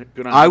 good for him.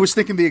 Good on him. I was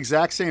thinking the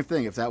exact same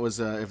thing. If that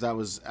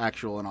was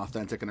actual and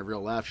authentic and a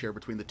real laugh share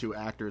between the 2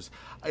 actors,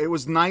 it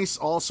was nice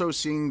also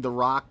seeing The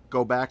Rock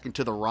go back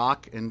into The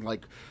Rock and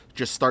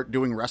just start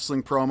doing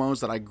wrestling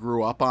promos that I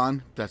grew up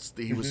on.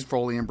 He was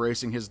fully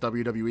embracing his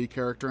WWE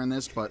character in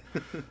this, but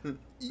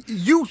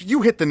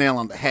you hit the nail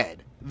on the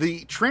head.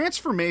 The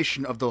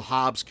transformation of the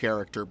Hobbs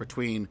character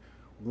between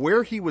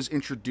where he was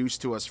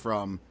introduced to us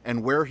from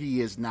and where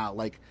he is now,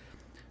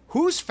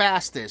 who's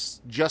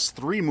fastest just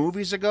 3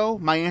 movies ago?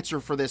 My answer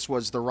for this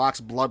was The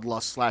Rock's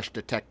bloodlust /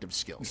 detective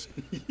skills.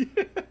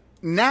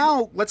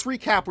 Now, let's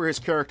recap where his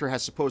character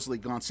has supposedly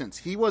gone since.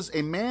 He was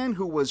a man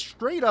who was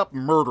straight up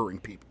murdering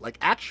people,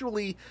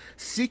 actually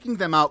seeking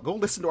them out. Go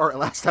listen to our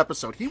last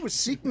episode. He was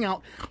seeking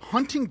out,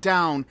 hunting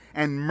down,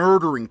 and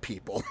murdering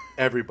people.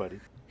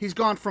 Everybody. He's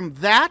gone from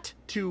that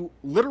to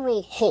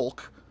literal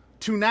Hulk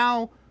to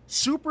now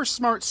super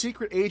smart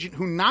secret agent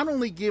who not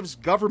only gives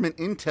government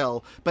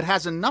intel, but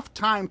has enough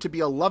time to be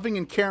a loving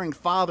and caring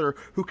father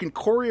who can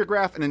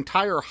choreograph an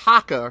entire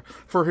haka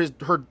for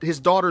his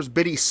daughter's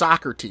bitty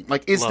soccer team.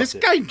 Is this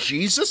guy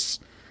Jesus?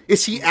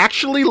 Is he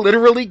actually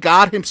literally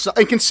God himself?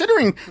 And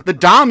considering the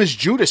Dom is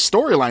Judas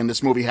storyline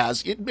this movie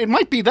has, it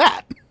might be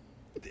that.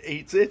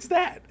 It's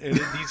that. And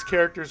these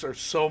characters are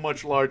so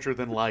much larger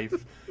than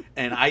life.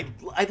 And I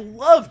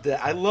loved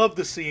that. I love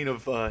the scene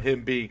of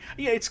him being,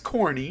 it's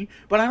corny,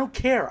 but I don't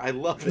care. I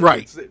love it.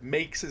 Right. It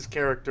makes his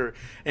character.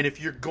 And if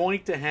you're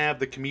going to have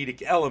the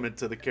comedic element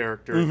to the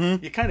character,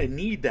 you kind of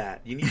need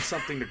that. You need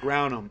something to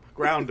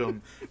ground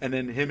him. And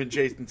then him and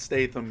Jason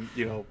Statham,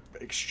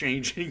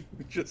 exchanging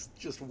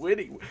just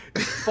witty,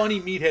 funny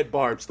meathead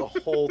barbs the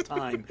whole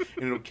time.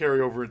 And it'll carry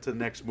over into the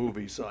next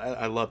movie. So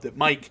I loved it.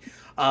 Mike,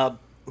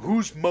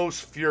 who's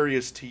most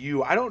furious to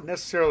you? I don't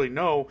necessarily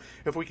know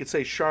if we could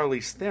say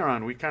Charlize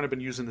Theron. We've kind of been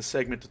using the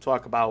segment to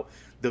talk about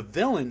the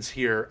villains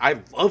here.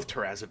 I loved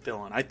her as a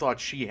villain. I thought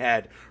she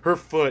had her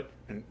foot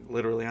and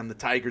literally on the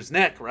tiger's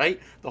neck, right?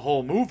 The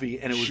whole movie,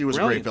 and it was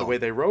brilliant the way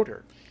they wrote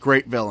her.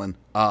 Great villain.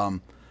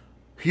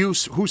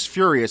 who's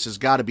furious has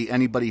got to be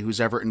anybody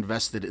who's ever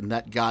invested in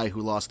that guy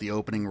who lost the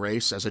opening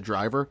race as a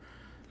driver,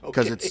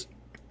 because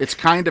it's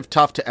kind of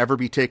tough to ever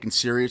be taken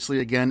seriously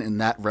again in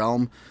that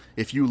realm.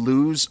 If you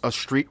lose a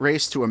street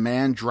race to a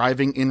man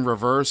driving in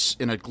reverse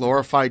in a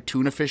glorified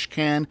tuna fish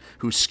can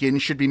whose skin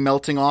should be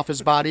melting off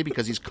his body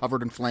because he's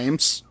covered in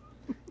flames.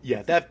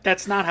 Yeah,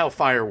 that's not how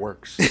fire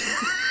works.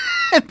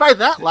 And by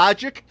that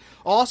logic,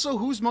 also,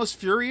 who's most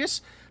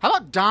furious? How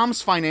about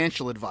Dom's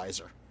financial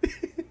advisor?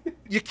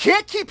 You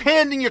can't keep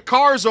handing your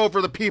cars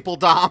over to people,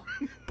 Dom.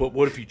 But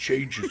what if he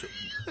changes it?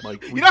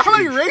 Like, you know how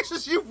many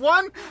races you've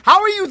won?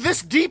 How are you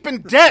this deep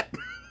in debt?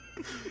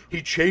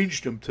 He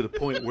changed him to the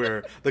point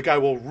where the guy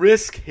will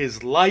risk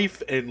his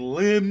life and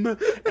limb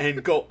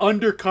and go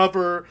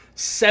undercover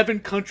 7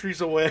 countries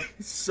away.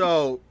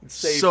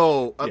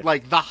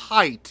 Like the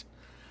height.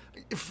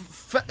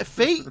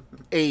 Fate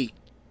 8,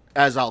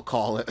 as I'll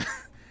call it,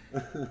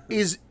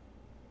 is...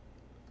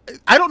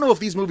 I don't know if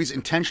these movies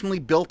intentionally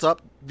built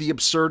up the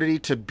absurdity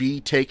to be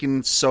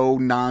taken so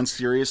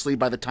non-seriously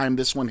by the time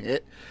this one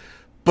hit,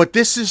 but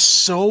this is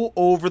so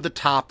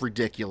over-the-top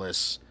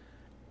ridiculous,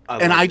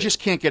 and I just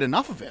can't get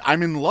enough of it.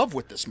 I'm in love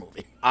with this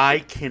movie. I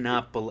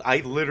cannot believe... I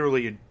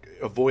literally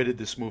avoided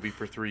this movie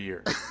for 3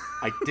 years.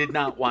 I did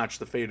not watch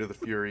The Fate of the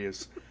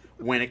Furious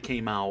when it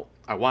came out.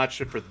 I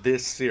watched it for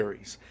this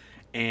series,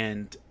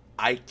 and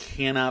I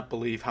cannot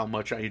believe how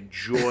much I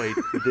enjoyed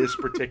this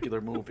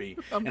particular movie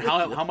and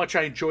how much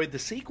I enjoyed the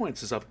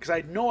sequences of it, because I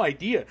had no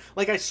idea.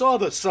 Like, I saw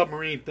the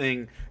submarine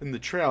thing in the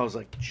trailer. I was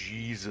like,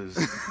 Jesus,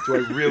 do I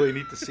really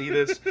need to see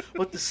this?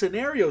 But the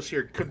scenarios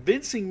here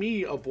convincing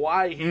me of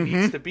why he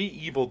needs to be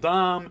Evil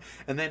Dom,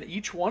 and then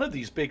each one of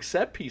these big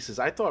set pieces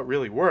I thought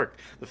really worked.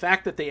 The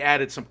fact that they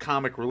added some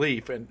comic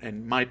relief,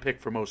 and my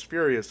pick for Most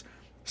Furious,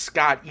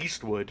 Scott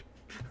Eastwood.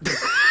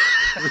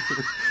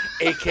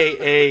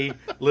 AKA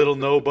Little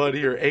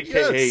Nobody, or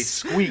AKA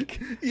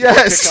Squeak.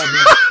 Yes.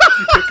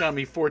 You pick on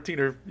me 13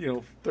 or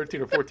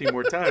 14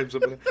 more times.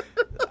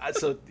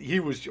 So he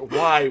was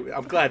why.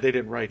 I'm glad they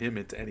didn't write him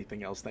into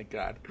anything else. Thank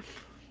God.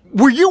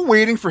 Were you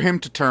waiting for him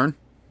to turn?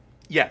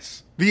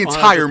 Yes. The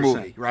entire 100%.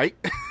 movie, right?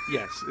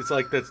 Yes. It's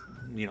like that's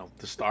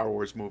the Star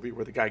Wars movie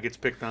where the guy gets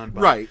picked on.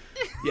 Right.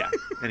 Yeah.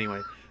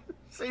 Anyway.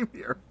 Same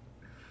here.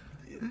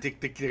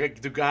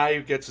 The guy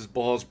who gets his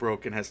balls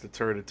broken has to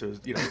turn into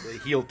the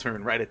heel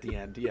turn right at the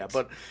end. Yeah,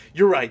 but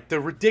you're right.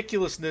 The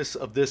ridiculousness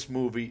of this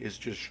movie is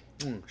just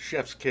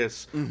chef's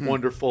kiss.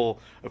 Wonderful.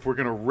 If we're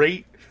gonna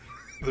rate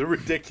the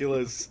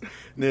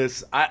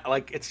ridiculousness,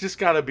 it's just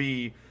got to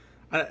be.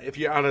 If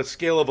you're on a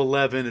scale of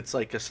 11, it's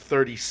like a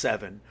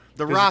 37.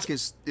 The Rock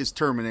is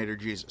Terminator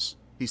Jesus.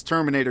 He's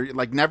Terminator.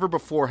 Like, never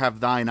before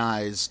have thine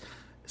eyes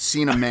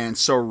seen a man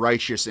so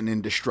righteous and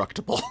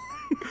indestructible.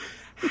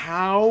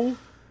 How?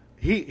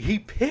 He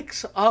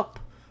picks up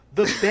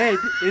the bed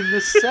in the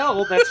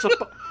cell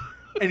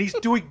and he's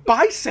doing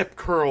bicep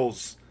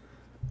curls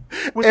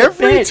with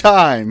Every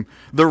time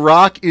The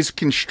Rock is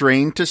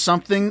constrained to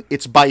something,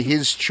 it's by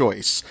his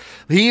choice.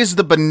 He is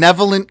the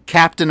benevolent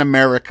Captain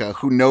America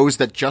who knows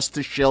that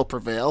justice shall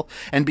prevail,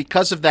 and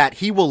because of that,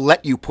 he will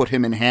let you put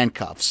him in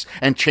handcuffs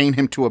and chain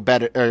him to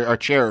a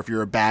chair if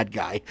you're a bad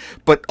guy.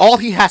 But all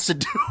he has to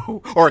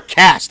do, or a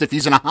cast if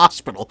he's in a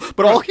hospital,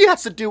 but all he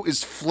has to do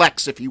is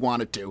flex if he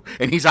wanted to,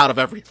 and he's out of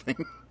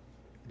everything.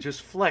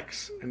 Just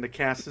flex, and the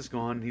cast is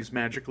gone. He's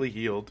magically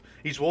healed.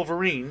 He's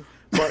Wolverine,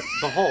 but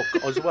the Hulk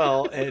as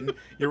well. And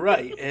you're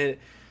right.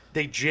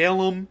 They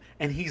jail him,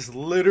 and he's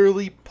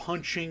literally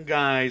punching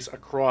guys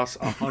across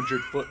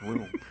 100-foot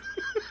room.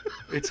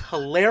 It's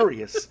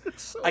hilarious.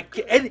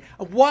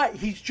 What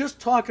he's just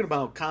talking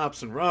about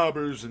cops and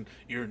robbers, and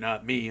you're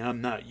not me, I'm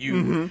not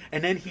you,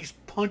 and then he's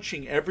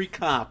punching every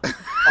cop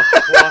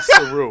across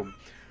the room,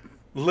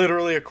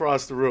 literally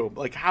across the room.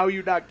 Like, how are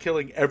you not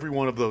killing every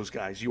one of those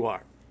guys? You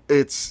are.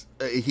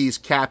 He's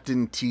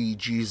Captain T.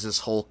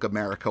 Jesus Hulk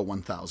America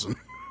 1000.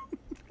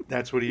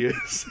 That's what he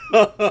is.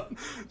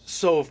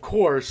 So, of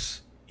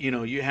course,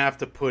 you have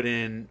to put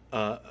in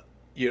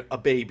a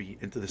baby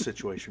into the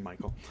situation,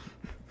 Michael.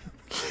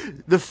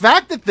 The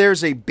fact that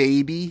there's a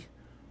baby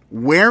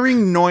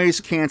wearing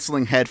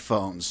noise-canceling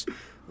headphones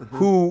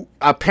who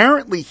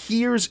apparently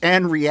hears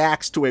and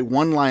reacts to a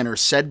one-liner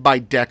said by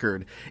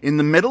Deckard in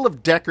the middle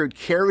of Deckard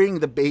carrying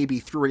the baby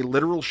through a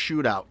literal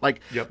shootout.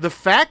 The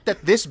fact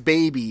that this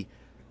baby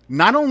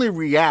not only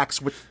reacts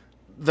with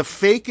the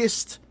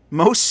fakest,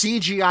 most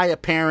CGI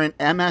apparent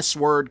MS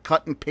Word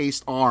cut and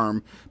paste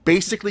arm,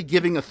 basically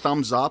giving a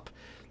thumbs up.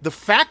 The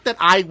fact that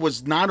I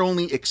was not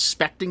only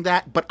expecting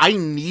that, but I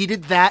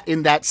needed that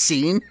in that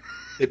scene.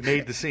 It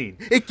made the scene.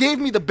 It gave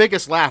me the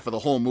biggest laugh of the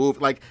whole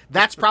movie.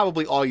 That's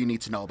probably all you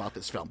need to know about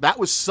this film. That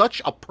was such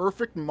a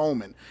perfect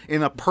moment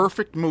in a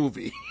perfect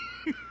movie.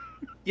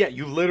 Yeah,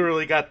 you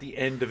literally got the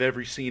end of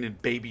every scene in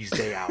Baby's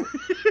Day Out.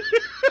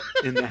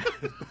 In that.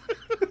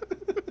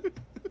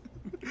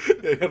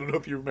 I don't know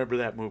if you remember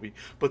that movie,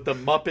 but the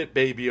Muppet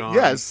Baby arm.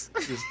 Yes.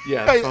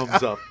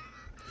 Thumbs up.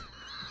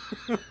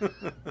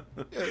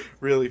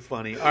 Really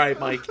funny. All right,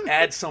 Mike,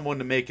 add someone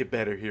to make it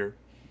better here.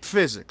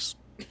 Physics.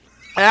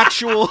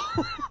 Actual,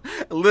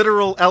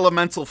 literal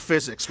elemental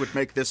physics would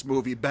make this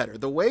movie better.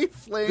 The way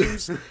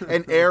flames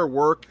and air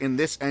work in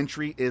this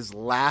entry is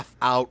laugh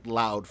out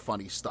loud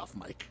funny stuff,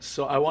 Mike.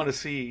 So I want to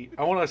see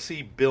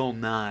Bill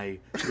Nye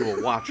do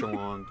a watch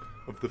along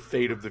of the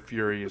Fate of the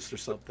Furious or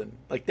something.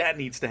 Like, that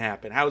needs to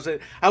happen.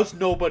 How's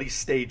nobody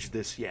staged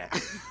this yet?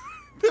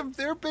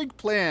 Their big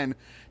plan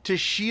to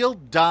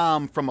shield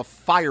Dom from a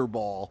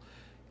fireball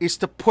is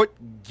to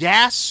put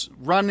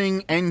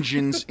gas-running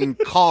engines in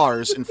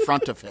cars in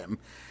front of him,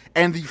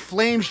 and the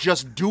flames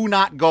just do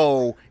not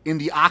go in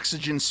the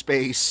oxygen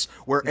space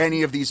where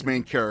any of these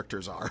main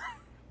characters are.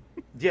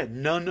 Yeah,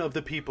 none of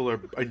the people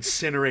are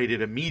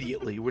incinerated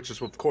immediately, which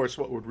is, of course,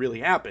 what would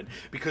really happen,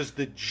 because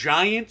the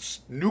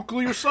giant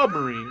nuclear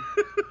submarine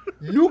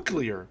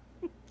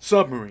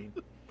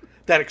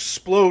that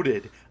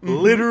exploded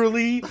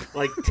literally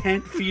like 10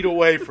 feet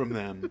away from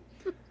them.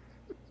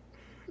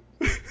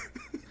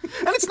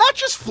 And it's not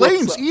just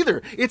flames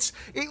either. It's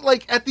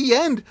like at the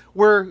end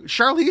where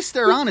Charlize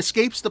Theron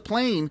escapes the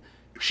plane,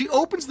 she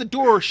opens the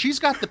door, she's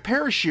got the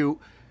parachute,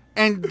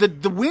 and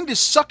the wind is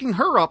sucking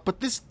her up,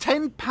 but this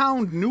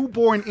 10-pound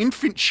newborn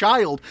infant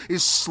child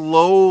is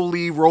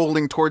slowly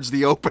rolling towards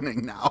the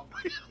opening now.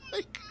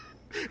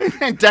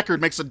 And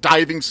Deckard makes a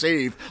diving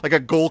save like a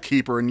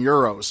goalkeeper in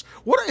Euros.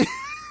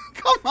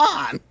 Come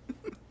on.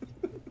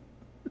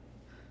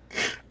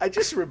 I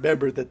just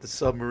remembered that the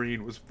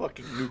submarine was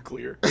fucking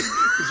nuclear.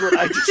 Is what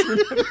I just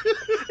remember.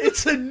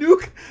 It's a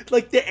nuke.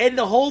 Like,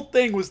 the whole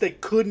thing was they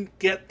couldn't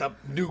get the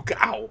nuke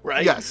out,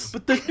 right? Yes.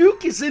 But the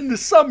nuke is in the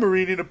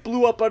submarine and it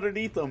blew up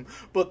underneath them.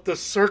 But the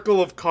circle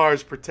of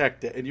cars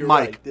protect it. And you're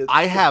Mike, right.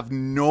 I have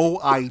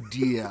no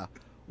idea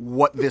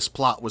what this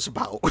plot was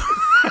about.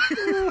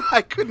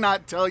 I could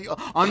not tell you.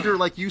 Under,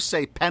 like you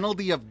say,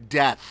 penalty of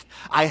death,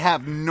 I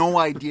have no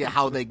idea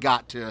how they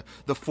got to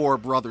the Four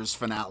Brothers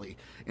finale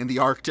in the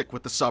Arctic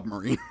with the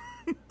submarine.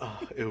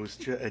 It was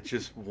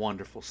just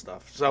wonderful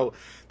stuff. So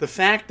the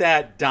fact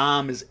that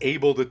Dom is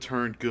able to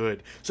turn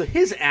good. So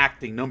his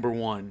acting, number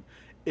one,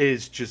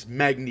 is just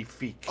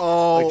magnifique.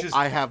 Oh,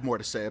 I have more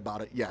to say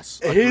about it. Yes.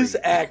 His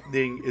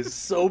acting is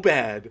so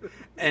bad.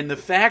 And the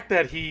fact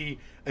that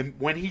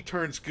when he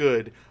turns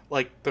good,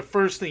 like, the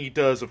first thing he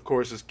does, of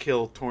course, is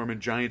kill Tormund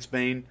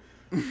Giantsbane,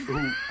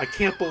 who I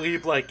can't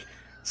believe, like,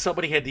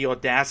 somebody had the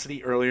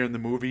audacity earlier in the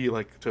movie,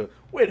 like, to,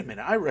 wait a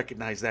minute, I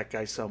recognize that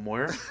guy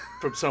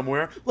from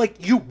somewhere.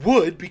 Like, you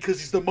would,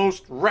 because he's the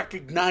most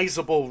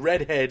recognizable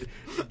redhead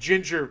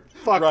ginger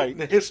fuck in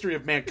the history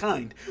of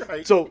mankind.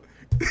 Right. So,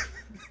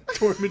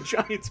 Tormund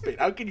Giantsbane,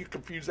 how can you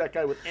confuse that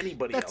guy with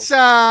anybody else?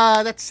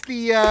 That's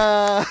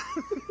the,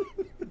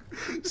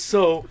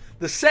 So,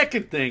 the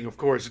second thing, of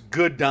course,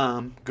 good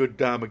Dom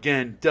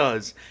again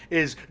does,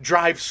 is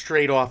drive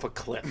straight off a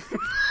cliff.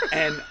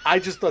 And I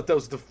just thought that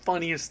was the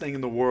funniest thing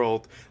in the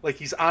world. Like,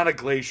 he's on a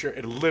glacier,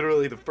 and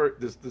literally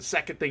the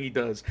second thing he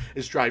does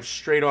is drive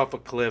straight off a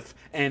cliff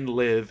and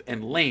live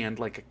and land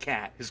like a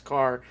cat. His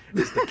car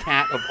is the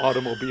cat of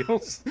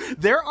automobiles.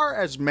 There are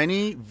as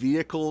many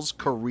vehicles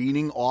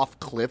careening off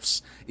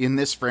cliffs in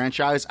this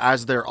franchise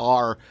as there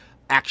are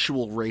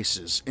actual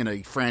races in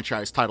a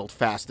franchise titled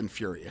Fast and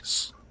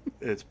Furious.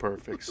 It's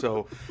perfect.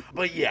 So,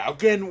 but yeah,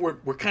 again,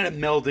 we're kind of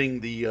melding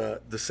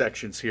the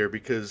sections here,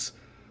 because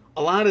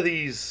a lot of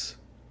these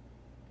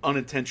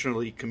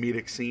unintentionally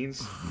comedic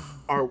scenes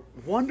are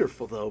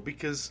wonderful, though,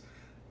 because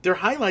they're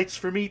highlights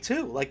for me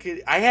too. Like,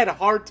 I had a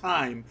hard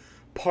time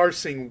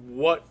parsing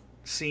what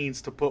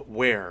scenes to put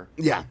where.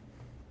 Yeah.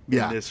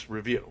 In this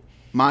review.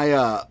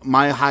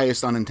 My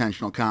highest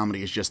unintentional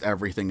comedy is just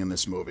everything in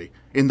this movie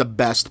in the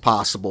best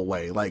possible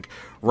way. Like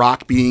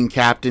Rock being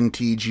Captain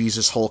T,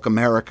 Jesus Hulk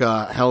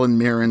America, Helen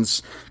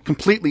Mirren's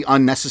completely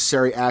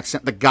unnecessary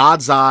accent, the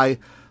God's Eye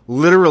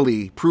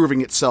literally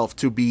proving itself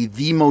to be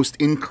the most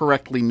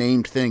incorrectly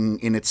named thing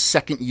in its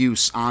second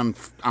use on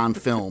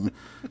film.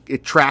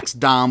 It tracks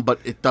Dom, but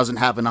it doesn't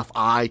have enough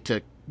eye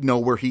to know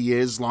where he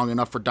is long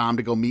enough for Dom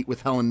to go meet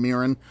with Helen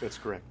Mirren. That's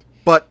correct.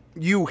 But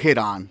you hit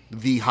on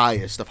the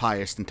highest of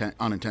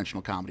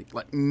unintentional comedy.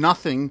 Like,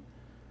 nothing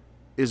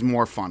is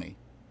more funny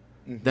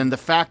than the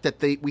fact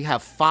that we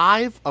have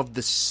 5 of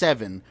the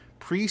 7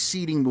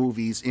 preceding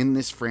movies in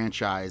this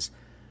franchise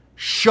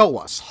show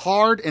us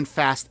hard and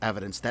fast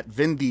evidence that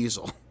Vin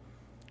Diesel,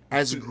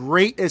 as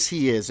great as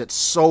he is at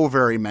so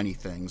very many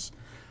things,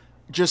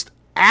 just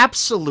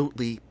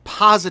absolutely,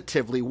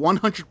 positively,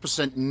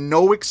 100%,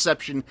 no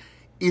exception,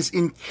 is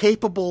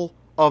incapable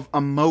of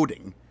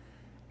emoting.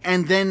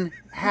 And then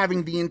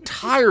having the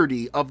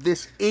entirety of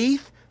this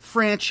 8th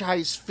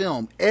franchise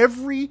film,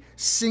 every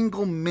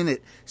single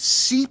minute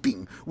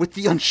seeping with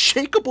the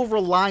unshakable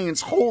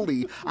reliance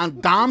wholly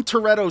on Dom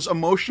Toretto's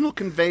emotional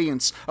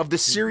conveyance of the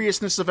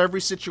seriousness of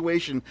every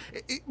situation.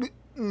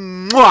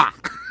 Mwah!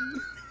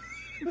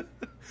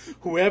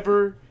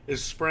 Whoever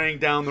is spraying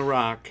down the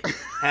rock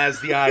has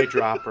the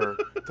eyedropper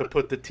to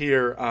put the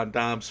tear on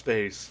Dom's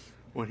face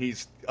when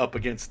he's up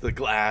against the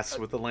glass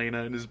with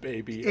Elena and his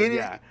baby.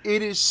 And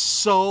it is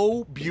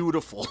so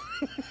beautiful.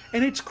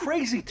 And it's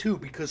crazy, too,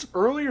 because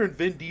earlier in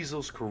Vin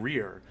Diesel's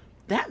career,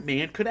 that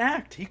man could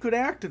act. He could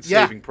act in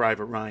Yeah. Saving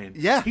Private Ryan.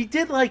 Yeah. He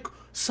did like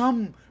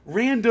some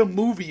random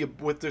movie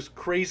with this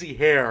crazy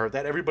hair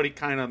that everybody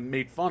kind of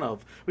made fun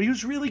of, but he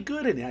was really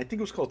good in it. I think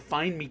it was called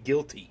Find Me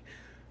Guilty.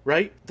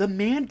 Right? The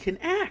man can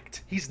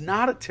act. He's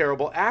not a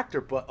terrible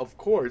actor, but of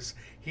course,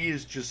 he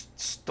is just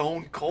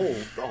stone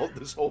cold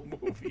this whole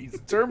movie. He's a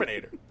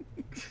Terminator.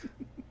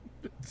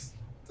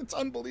 It's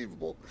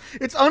unbelievable.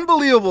 It's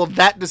unbelievable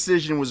that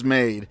decision was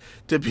made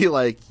to be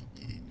like,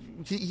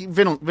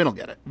 Vin will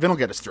get it. Vin will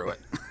get us through it.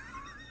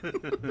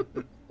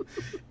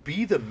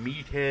 Be the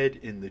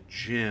meathead in the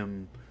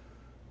gym,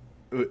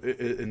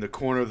 in the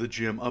corner of the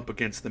gym, up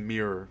against the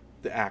mirror,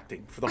 the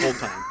acting for the whole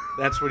time.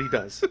 That's what he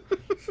does.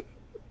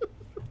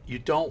 You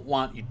don't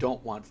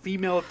want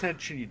female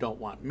attention. You don't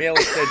want male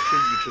attention.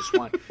 You just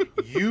want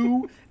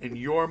you and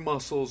your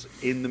muscles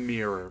in the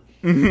mirror,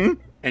 and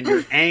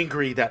you're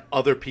angry that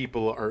other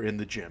people are in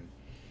the gym.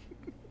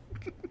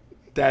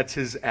 That's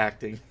his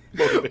acting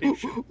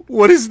motivation.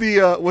 What's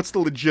the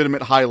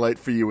legitimate highlight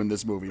for you in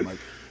this movie, Mike?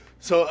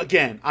 So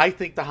again, I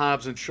think the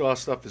Hobbs and Shaw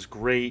stuff is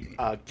great.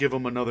 Give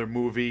them another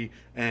movie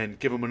and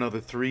give them another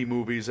 3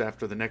 movies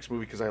after the next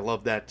movie because I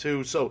love that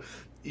too. So.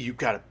 You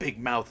got a big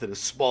mouth and a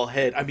small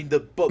head. I mean,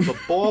 the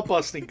ball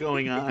busting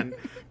going on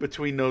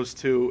between those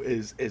two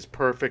is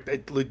perfect.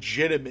 I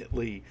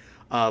legitimately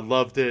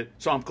loved it.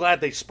 So I'm glad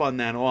they spun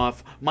that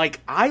off. Mike,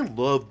 I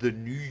love the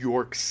New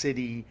York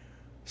City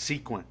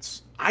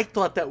sequence. I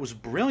thought that was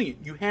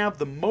brilliant. You have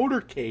the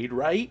motorcade,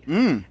 right?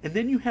 And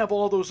then you have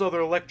all those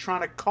other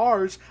electronic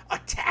cars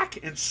attack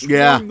and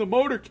swarm the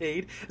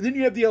motorcade. And then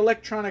you have the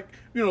electronic,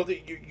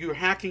 you're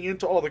hacking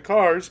into all the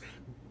cars.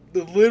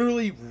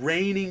 Literally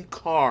raining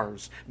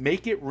cars.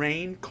 Make it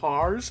rain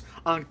cars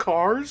on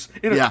cars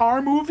in a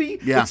car movie.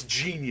 Yeah. It's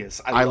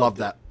genius. I love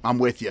that. I'm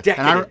with you.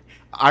 Decadent. And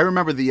I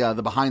remember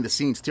the behind the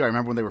scenes too. I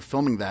remember when they were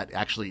filming that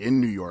actually in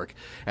New York,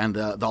 and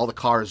all the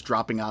cars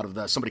dropping out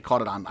of somebody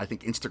caught it on I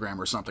think Instagram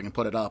or something and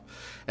put it up,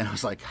 and I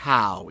was like,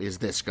 how is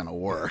this gonna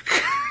work?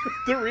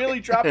 They're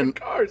really dropping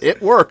cars.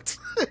 It worked.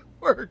 It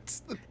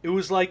worked. It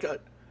was like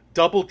a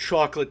double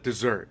chocolate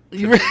dessert.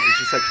 It's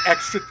just like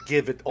extra.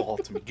 Give it all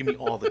to me. Give me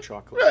all the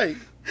chocolate. Right.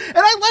 And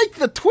I like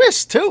the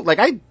twist too. Like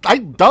I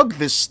dug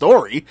this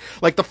story.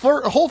 Like the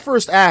whole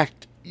first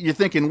act, you're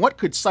thinking, what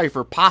could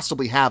Cypher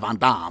possibly have on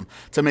Dom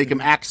to make him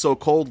act so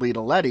coldly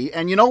to Letty?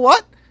 And you know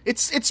what?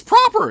 It's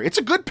proper. It's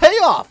a good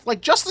payoff.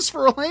 Like justice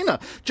for Elena,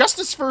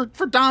 justice for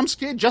Dom's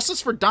kid,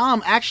 justice for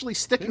Dom actually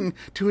sticking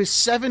to his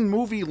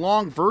 7-movie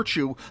long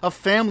virtue of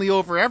family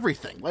over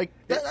everything. Like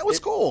that was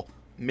cool.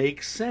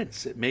 Makes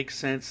sense. It makes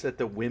sense that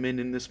the women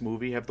in this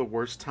movie have the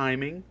worst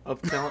timing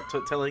of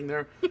telling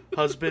their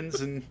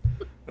husbands and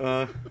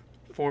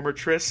former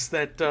trysts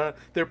that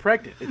they're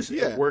pregnant.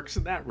 It works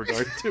in that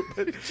regard too.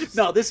 But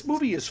no, this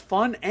movie is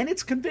fun and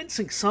it's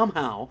convincing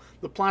somehow.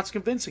 The plot's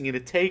convincing, and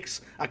it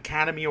takes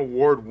Academy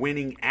Award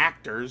winning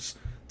actors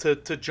to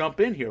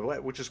jump in here,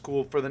 which is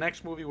cool for the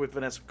next movie with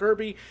Vanessa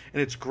Kirby.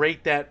 And it's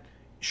great that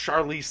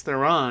Charlize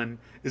Theron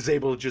is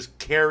able to just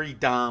carry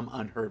Dom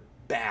on her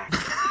back.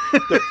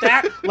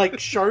 Like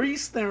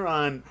Charlize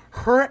Theron,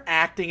 her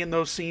acting in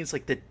those scenes,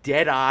 like the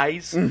dead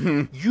eyes,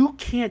 you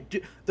can't do.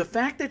 The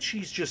fact that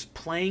she's just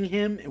playing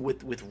him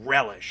with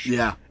relish,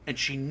 and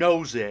she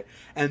knows it,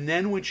 and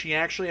then when she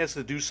actually has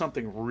to do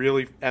something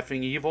really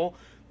effing evil,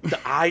 the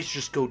eyes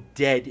just go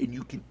dead, and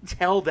you can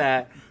tell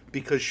that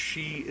because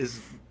she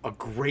is a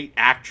great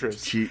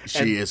actress. She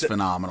is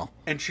phenomenal.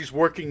 And she's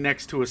working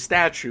next to a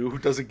statue who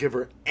doesn't give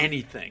her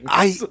anything.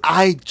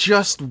 I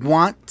just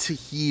want to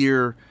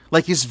hear,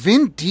 like, is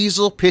Vin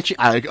Diesel pitching?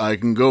 I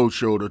can go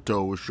shoulder to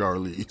toe with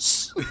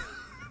Charlize.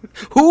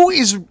 Who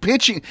is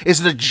pitching? Is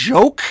it a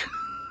joke?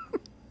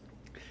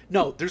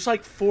 No, there's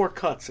like 4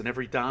 cuts in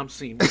every Dom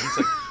scene where he's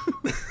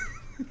like,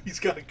 he's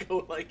got to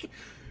go like,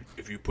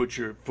 if you put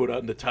your foot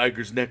on the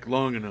tiger's neck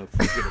long enough,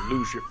 you're going to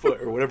lose your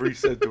foot, or whatever he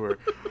said to her.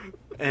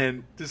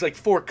 And there's like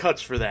 4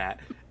 cuts for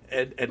that.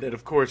 And then,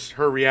 of course,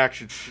 her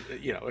reaction,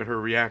 and her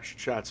reaction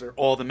shots are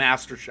all the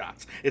master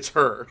shots. It's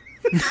her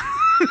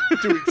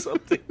doing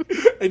something.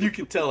 And you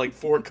can tell, like,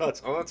 4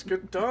 cuts. Oh, that's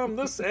good, Dom.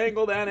 This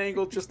angle, that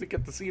angle, just to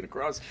get the scene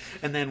across.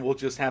 And then we'll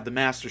just have the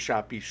master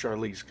shot be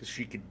Charlize, because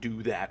she can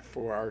do that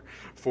for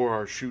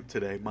our shoot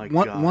today. My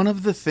God. One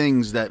of the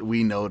things that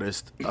we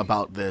noticed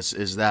about this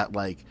is that,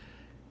 like,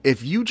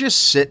 if you just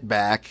sit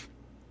back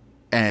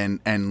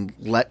and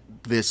let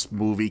this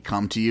movie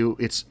come to you,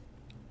 it's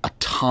a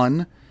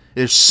ton.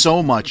 There's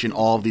so much in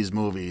all of these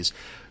movies.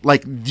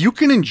 Like, you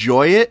can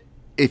enjoy it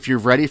if you're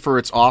ready for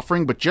its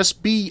offering, but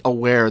just be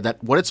aware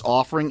that what it's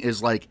offering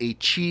is like a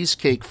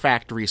Cheesecake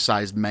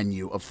Factory-sized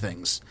menu of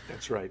things.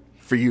 That's right.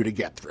 For you to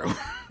get through.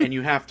 And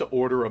you have to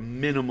order a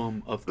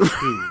minimum of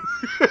 2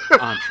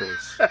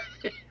 entrees.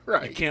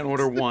 Right. You can't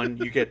order 1.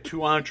 You get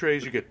 2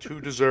 entrees, you get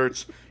 2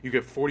 desserts, you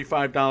get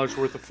 $45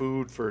 worth of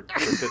food for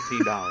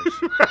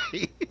 $15.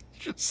 Right.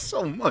 Just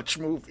so much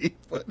movie.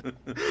 But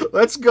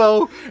let's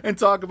go and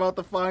talk about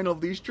the final of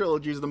these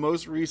trilogies. The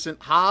most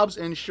recent, Hobbs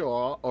and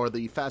Shaw, or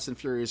the Fast and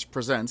Furious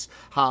Presents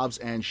Hobbs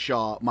and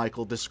Shaw.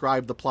 Michael,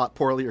 describe the plot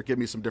poorly or give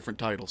me some different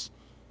titles.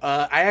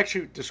 I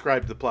actually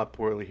described the plot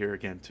poorly here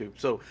again, too.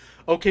 So,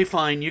 okay,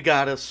 fine, you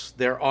got us.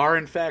 There are,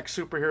 in fact,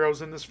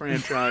 superheroes in this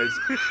franchise.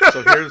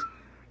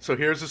 So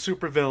here's a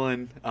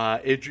supervillain,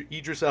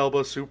 Idris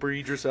Elba, Super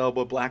Idris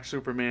Elba, Black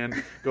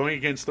Superman, going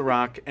against The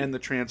Rock and the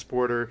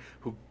Transporter,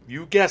 who,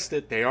 you guessed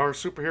it, they are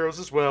superheroes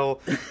as well,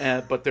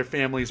 but their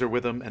families are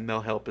with them, and they'll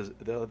help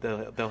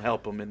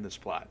them in this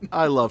plot.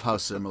 I love how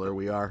similar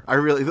we are.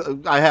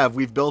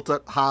 We've built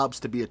up Hobbs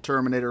to be a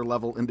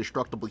Terminator-level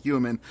indestructible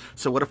human,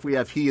 so what if we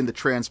have he and the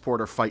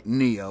Transporter fight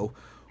Neo?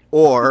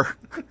 Or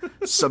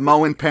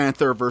Samoan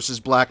Panther versus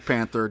Black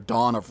Panther,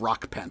 Dawn of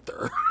Rock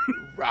Panther.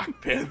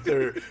 Rock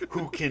Panther,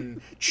 who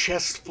can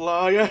chest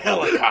fly a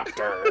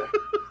helicopter.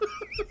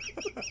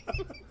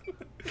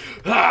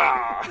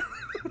 I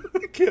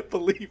can't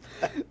believe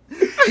that.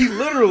 He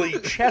literally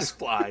chest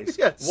flies.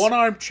 Yes.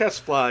 One-armed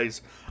chest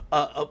flies,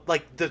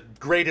 like the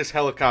greatest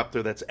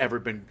helicopter that's ever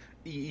been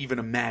even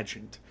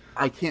imagined.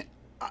 I can't...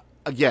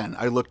 Again,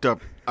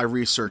 I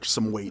researched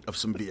some weight of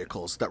some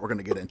vehicles that we're going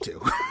to get into.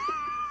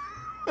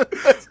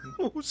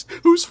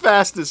 Who's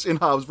fastest in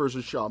Hobbs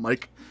versus Shaw,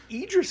 Mike?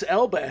 Idris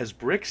Elba as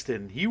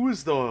Brixton,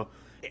 his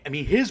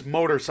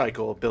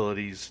motorcycle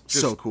abilities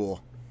just, so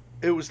cool.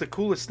 It was the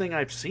coolest thing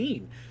I've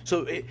seen.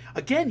 So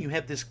again, you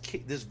have this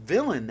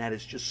villain that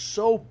is just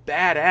so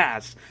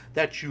badass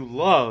that you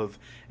love.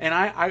 And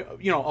I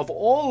of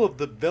all of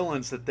the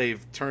villains that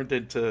they've turned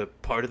into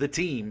part of the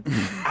team,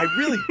 I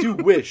really do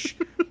wish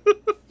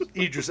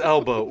Idris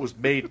Elba was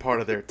made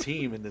part of their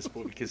team in this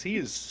movie because he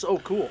is so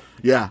cool.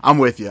 Yeah, I'm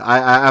with you.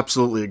 I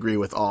absolutely agree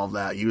with all of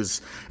that.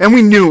 And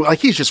we knew,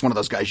 he's just one of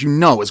those guys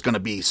is going to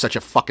be such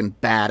a fucking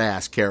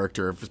badass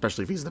character,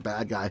 especially if he's the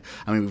bad guy.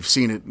 I mean, we've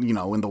seen it,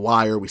 in The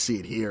Wire. We see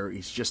it here.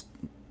 He's just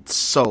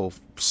so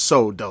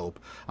dope.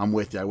 I'm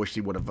with you. I wish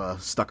he would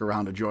have stuck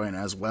around to join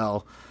as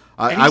well.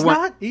 Sorry,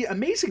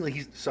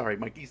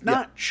 Mike, he's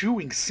not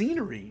chewing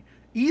scenery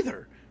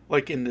either.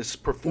 Like in this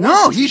performance.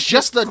 No, he's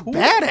just a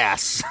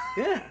badass.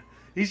 Yeah.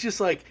 He's just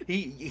like,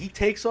 he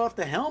takes off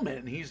the helmet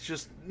and he's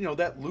just,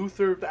 that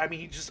Luther,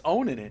 he's just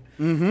owning it.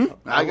 Mm-hmm.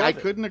 I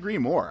couldn't agree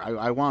more.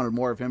 I wanted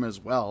more of him as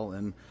well.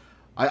 And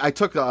I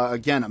took,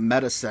 again, a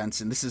meta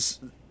sense, and this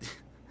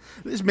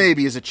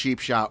maybe is a cheap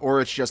shot,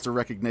 or it's just a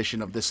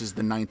recognition of this is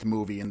the 9th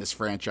movie in this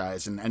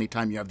franchise, and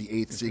anytime you have the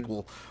 8th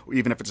sequel,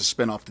 even if it's a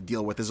spin-off to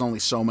deal with, there's only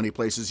so many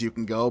places you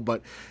can go,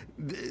 but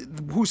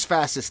who's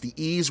fastest? The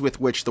ease with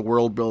which the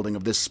world building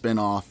of this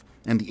spin-off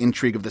and the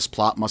intrigue of this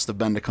plot must have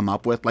been to come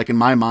up with. Like, in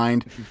my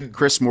mind,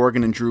 Chris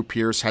Morgan and Drew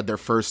Pearce had their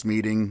first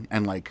meeting,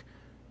 and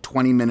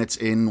 20 minutes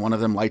in, one of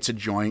them lights a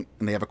joint,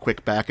 and they have a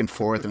quick back and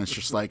forth, and it's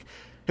just like,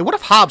 hey, what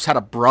if Hobbs had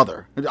a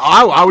brother?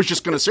 I was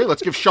just going to say,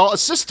 let's give Shaw a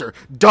sister.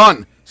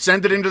 Done.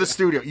 Send it into the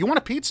studio. You want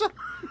a pizza?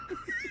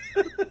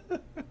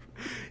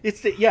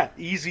 It's the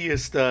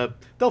easiest.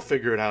 They'll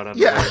figure it out on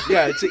the road.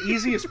 Yeah, it's the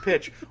easiest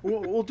pitch.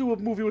 We'll do a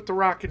movie with The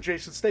Rock and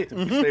Jason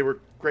Statham because they were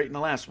great in the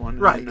last one.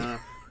 Right. And,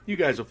 you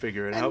guys will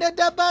figure it out.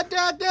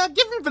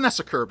 Give him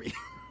Vanessa Kirby.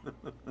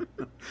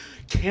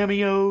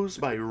 Cameos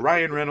by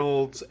Ryan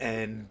Reynolds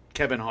and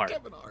Kevin Hart.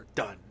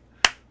 Done.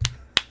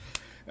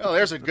 Well,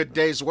 there's a good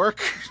day's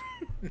work.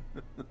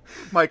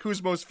 Mike,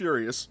 who's most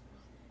furious?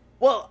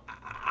 Well,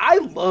 I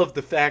love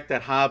the fact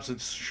that Hobbs and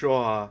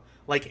Shaw,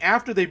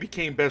 after they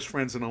became best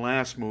friends in the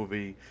last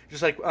movie,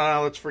 just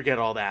let's forget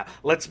all that.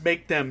 Let's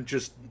make them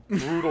just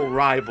brutal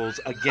rivals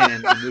again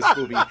in this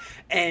movie.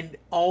 And,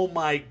 oh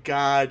my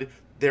God,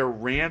 their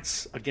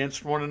rants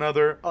against one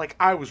another,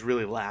 I was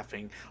really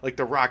laughing.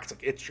 The Rock's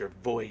it's your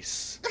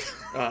voice.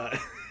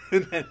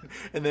 And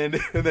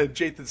then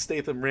Jason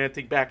Statham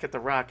ranting back at The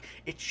Rock,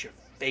 it's your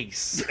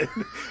face.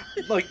 And,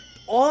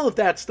 all of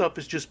that stuff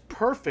is just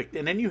perfect.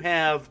 And then you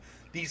have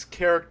these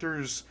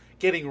characters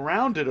getting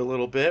rounded a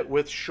little bit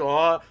with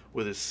Shaw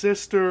with his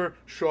sister,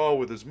 Shaw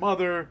with his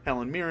mother,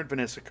 Helen Mirren,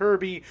 Vanessa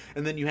Kirby,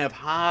 and then you have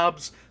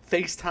Hobbs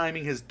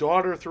FaceTiming his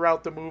daughter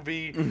throughout the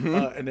movie,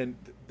 and then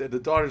the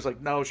daughter's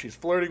like, no, she's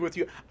flirting with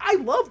you. I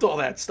loved all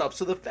that stuff.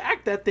 So the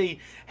fact that they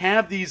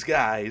have these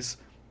guys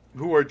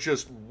who are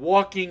just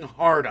walking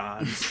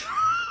hard-ons,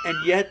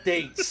 and yet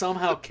they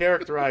somehow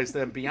characterize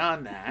them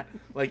beyond that,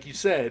 like you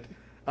said,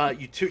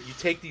 you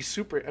take these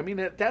super.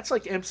 That's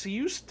like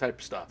MCU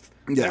type stuff.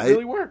 Yeah, it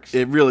really works.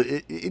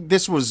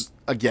 This was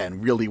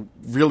again really,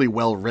 really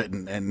well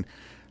written, and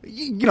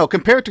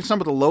compared to some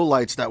of the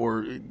lowlights that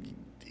were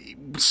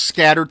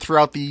scattered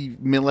throughout the,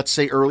 let's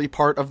say, early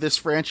part of this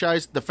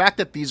franchise, the fact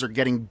that these are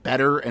getting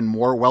better and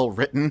more well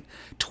written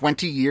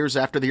 20 years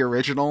after the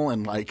original,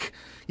 and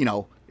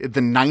the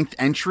 9th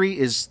entry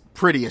is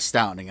pretty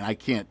astounding, and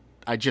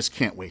I just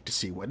can't wait to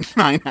see what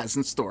 9 has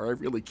in store. I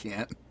really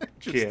can't. I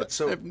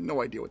have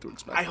no idea what to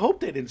expect. I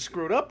hope they didn't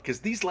screw it up,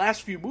 because these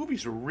last few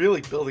movies are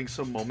really building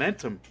some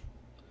momentum.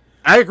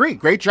 I agree.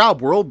 Great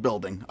job world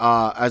building.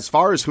 As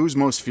far as who's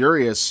most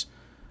furious,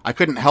 I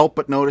couldn't help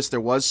but notice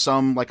there was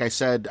some, like I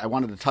said, I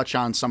wanted to touch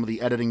on some of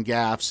the editing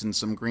gaffes and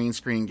some green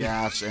screen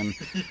gaffes. And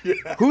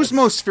Yes. who's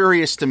most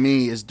furious to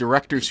me is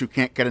directors who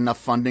can't get enough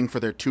funding for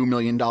their $2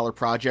 million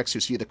projects, who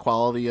see the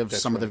quality of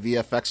some of the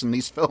VFX in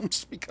these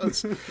films.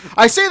 Because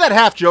I say that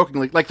half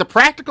jokingly, like the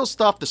practical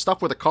stuff, the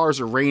stuff where the cars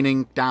are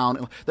raining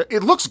down,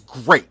 it looks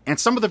great. And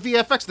some of the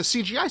VFX, the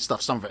CGI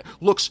stuff, some of it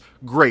looks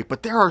great.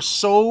 But there are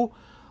so,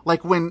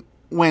 like when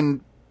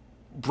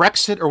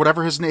Brexit, or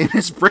whatever his name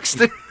is,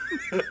 Brixton,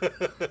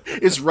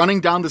 is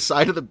running down the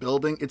side of the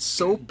building. It's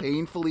so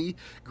painfully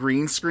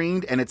green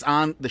screened, and it's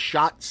on, the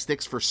shot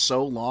sticks for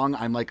so long.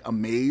 I'm like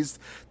amazed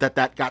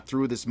that got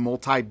through this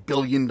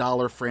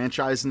multi-billion-dollar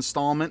franchise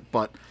installment,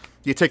 but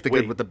you take the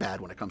good with the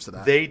bad when it comes to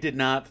that. They did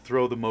not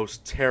throw the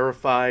most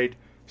terrified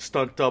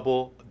stunt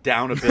double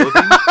down a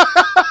building.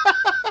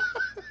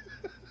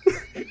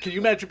 Can you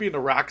imagine being the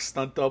Rock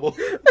stunt double?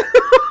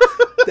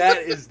 That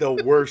is the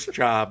worst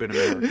job in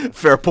America.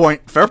 Fair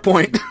point.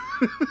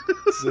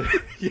 So,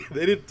 yeah,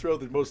 they didn't throw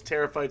the most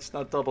terrified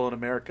stunt double in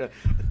America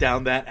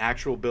down that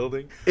actual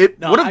building. It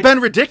would have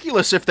been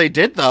ridiculous if they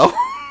did, though.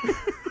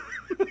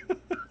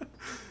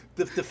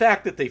 The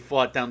fact that they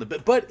fought down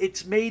but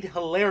it's made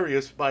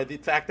hilarious by the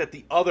fact that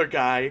the other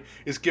guy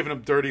is giving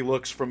them dirty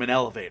looks from an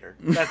elevator.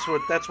 That's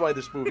why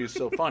this movie is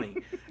so funny.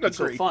 It's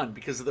so fun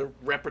because of the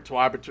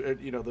repertoire,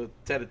 the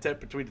tete-a-tete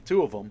between the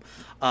two of them.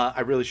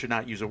 I really should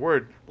not use a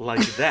word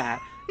like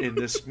that in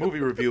this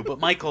movie review. But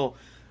Michael,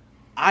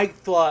 I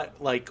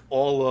thought like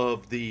all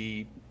of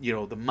the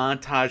the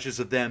montages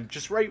of them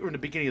just right from the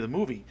beginning of the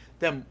movie,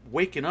 them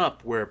waking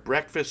up where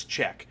breakfast,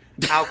 check,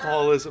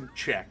 alcoholism,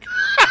 check,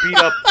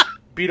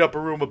 beat up a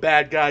room of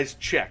bad guys,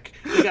 check.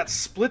 They got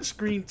split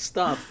screen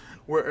stuff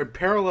where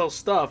parallel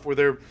stuff where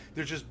they're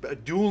just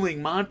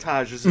dueling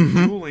montages and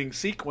dueling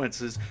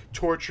sequences,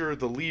 torture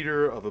the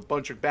leader of a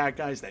bunch of bad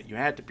guys that you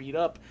had to beat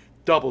up,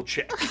 double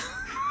check.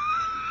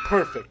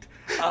 Perfect.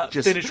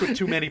 Finish with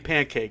too many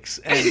pancakes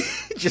and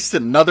just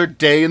another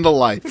day in the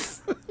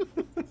life.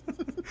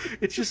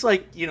 It's just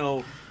like,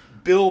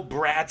 Bill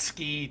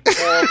Bratsky,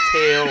 Tall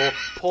Tale,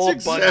 Paul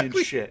Bunyan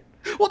shit.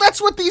 Well,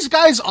 that's what these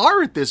guys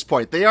are at this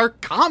point. They are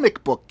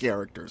comic book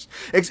characters.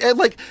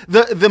 Like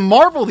the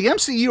Marvel, the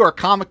MCU are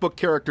comic book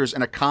characters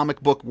in a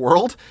comic book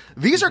world.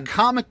 These are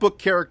comic book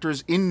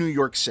characters in New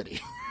York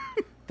City.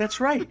 That's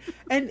right.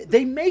 And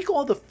they make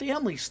all the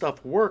family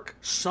stuff work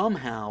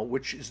somehow,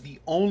 which is the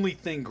only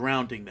thing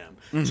grounding them.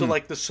 So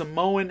like the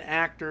Samoan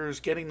actors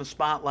getting the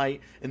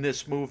spotlight in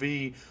this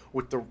movie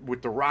with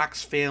the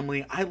Rock's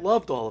family, I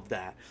loved all of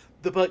that.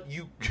 But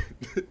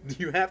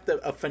you have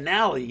a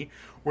finale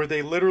where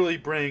they literally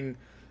bring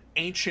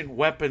ancient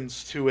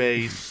weapons to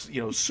a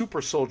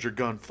super soldier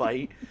gun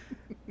fight.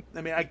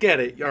 I mean, I get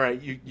it. All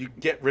right, you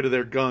get rid of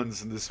their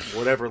guns in this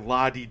whatever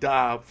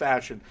la-di-da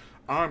fashion.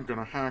 I'm going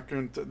to hack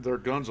into their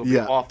guns will be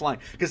offline.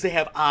 Because they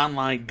have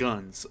online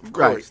guns. Of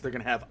course, they're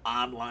going to have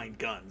online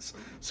guns.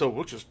 So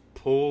we'll just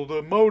pull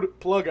the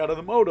plug out of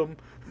the modem.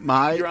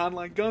 Your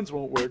online guns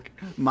won't work.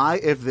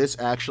 If this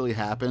actually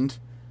happened,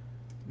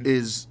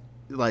 is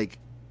like,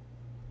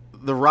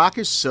 The Rock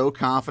is so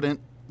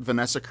confident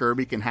Vanessa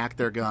Kirby can hack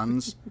their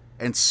guns,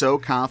 and so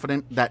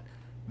confident that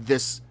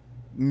this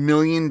 $1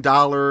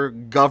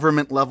 million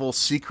government level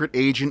secret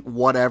agent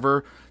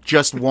whatever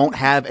just won't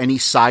have any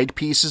side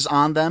pieces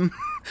on them,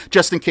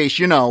 just in case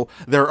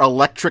their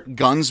electric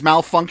guns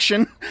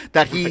malfunction,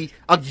 that he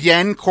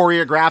again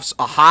choreographs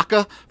a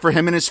haka for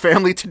him and his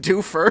family to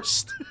do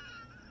first.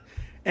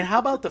 And how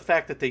about the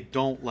fact that they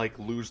don't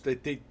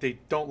they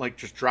don't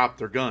just drop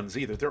their guns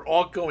either. They're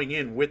all going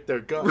in with their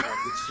guns.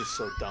 It's just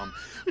so dumb.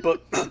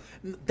 But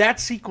that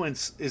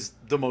sequence is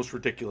the most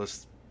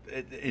ridiculous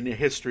in the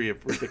history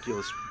of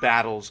ridiculous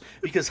battles,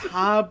 because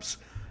Hobbs,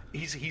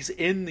 he's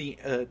in the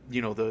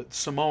the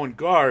Samoan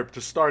garb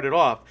to start it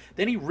off.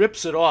 Then he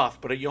rips it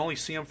off, but you only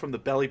see him from the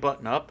belly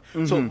button up.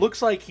 So it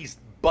looks like he's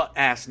butt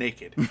ass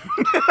naked.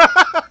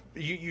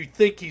 You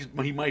think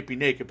he might be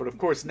naked, but of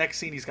course, next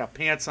scene he's got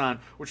pants on,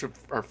 which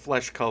are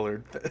flesh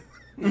colored.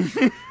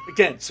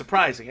 Again,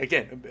 surprising.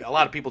 Again, a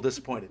lot of people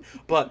disappointed,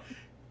 but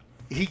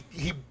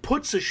he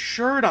puts a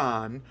shirt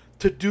on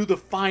to do the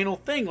final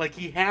thing, like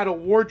he had a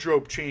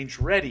wardrobe change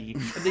ready,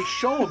 and they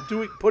show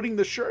him putting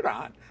the shirt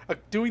on,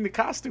 doing the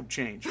costume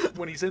change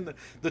when he's in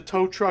the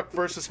tow truck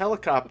versus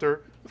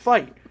helicopter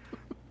fight.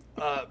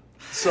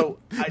 So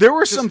there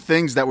were some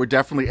things that were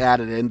definitely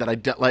added in that I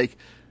like.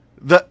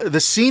 The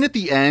scene at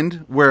the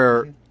end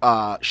where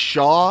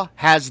Shaw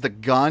has the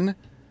gun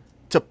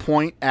to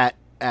point at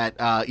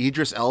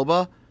Idris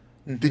Elba.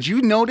 Did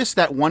you notice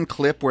that one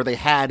clip where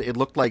it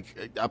looked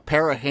like a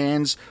pair of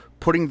hands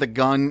putting the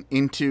gun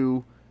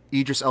into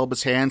Idris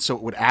Elba's hand so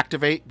it would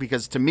activate?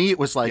 Because to me it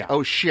was like,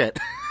 oh shit.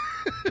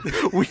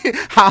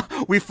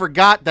 we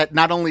forgot that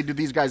not only do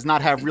these guys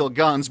not have real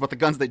guns, but the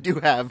guns they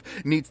do have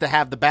needs to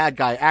have the bad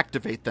guy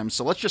activate them.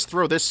 So let's just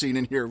throw this scene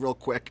in here real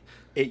quick.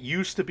 It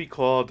used to be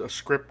called a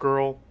script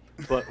girl,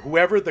 but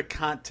whoever the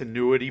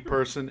continuity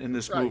person in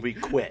this movie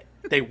quit.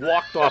 They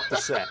walked off the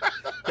set.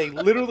 They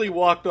literally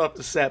walked off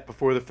the set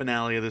before the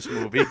finale of this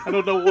movie. I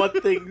don't know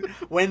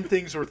when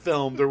things were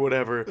filmed or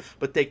whatever,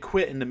 but they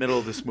quit in the middle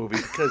of this movie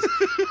because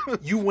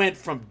you went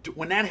from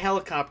when that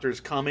helicopter is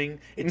coming,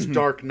 it's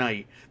dark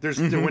night.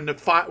 When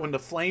the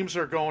flames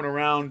are going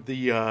around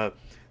the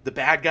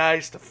bad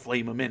guys to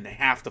flame them in, they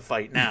have to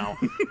fight now.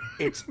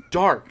 It's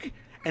dark,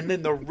 and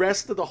then the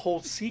rest of the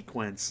whole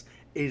sequence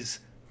is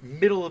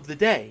middle of the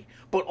day,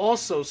 but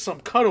also some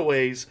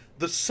cutaways.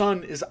 The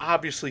sun is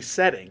obviously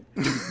setting.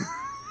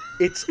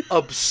 It's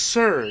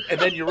absurd. And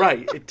then you're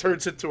right, it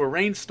turns into a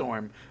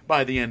rainstorm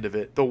by the end of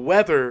it. The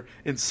weather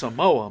in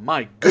Samoa,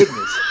 my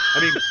goodness.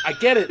 I mean, I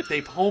get it.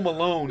 They've home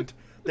aloned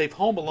the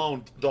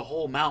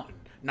whole mountain,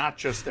 not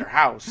just their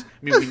house.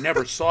 I mean, we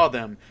never saw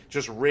them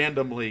just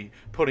randomly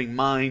putting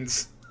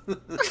mines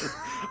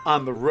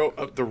on the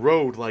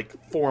road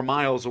like 4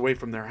 miles away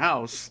from their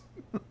house.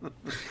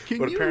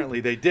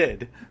 Apparently they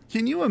did.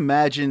 Can you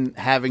imagine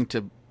having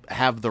to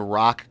have The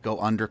Rock go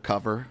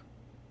undercover?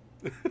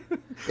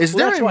 Is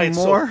there that's why it's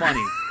more? so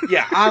funny.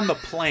 Yeah, on the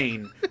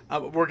plane.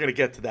 We're going to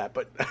get to that,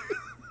 but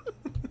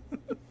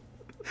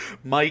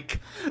Mike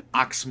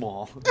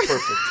Oxmall.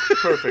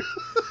 Perfect.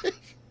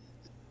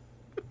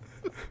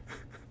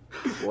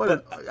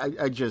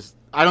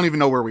 I don't even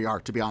know where we are,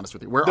 to be honest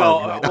with you. Where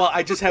are we right now? Well,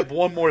 I just have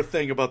one more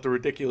thing about the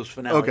ridiculous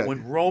finale. Okay.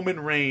 When Roman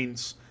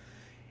Reigns,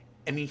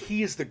 I mean,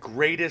 he is the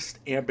greatest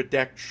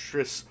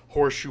ambidextrous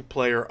horseshoe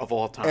player of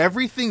all time.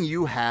 Everything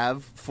you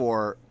have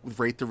for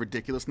Rate the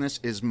Ridiculousness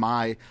is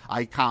I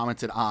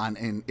commented on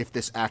and if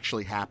this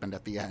actually happened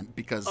at the end,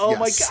 because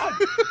my God.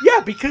 Yeah,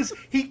 because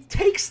he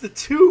takes the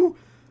two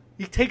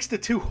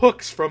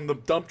hooks from the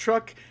dump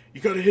truck.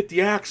 You got to hit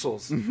the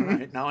axles. All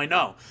right, now I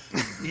know.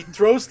 He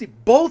throws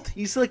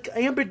he's like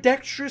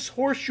ambidextrous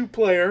horseshoe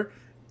player.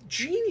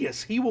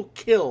 Genius. He will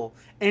kill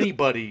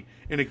anybody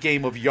in a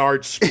game of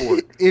yard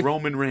sport.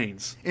 Roman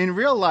Reigns. In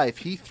real life,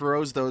 he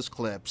throws those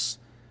clips.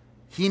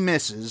 He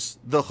misses.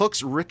 The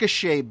hooks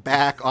ricochet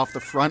back off the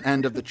front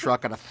end of the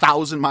truck at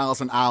 1,000 miles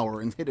an hour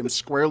and hit him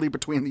squarely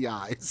between the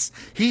eyes.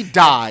 He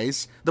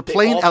dies. The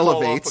plane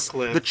elevates.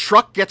 The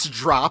truck gets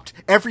dropped.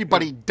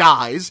 Everybody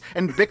dies.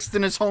 And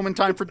Bixton is home in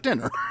time for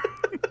dinner.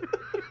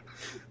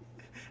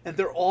 And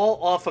they're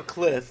all off a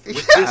cliff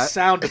with this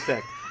sound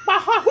effect.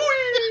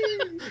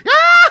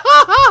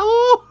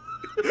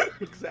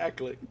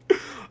 Exactly.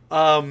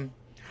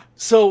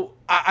 So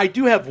I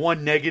do have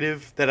one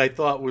negative that I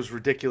thought was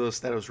ridiculous,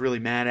 that I was really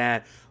mad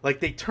at. Like,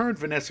 they turned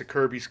Vanessa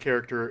Kirby's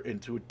character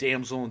into a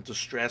damsel in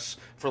distress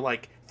for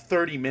like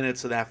 30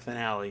 minutes of that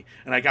finale,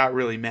 and I got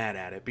really mad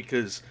at it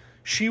because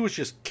she was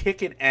just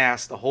kicking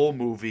ass the whole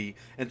movie,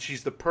 and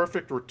she's the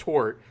perfect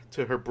retort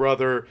to her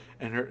brother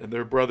and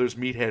their brother's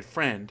meathead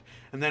friend.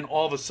 And then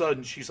all of a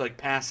sudden she's like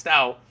passed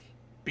out,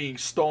 being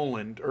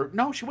stolen, or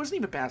no, she wasn't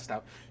even passed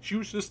out. She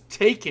was just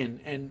taken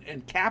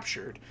and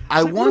captured.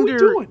 I like, wonder.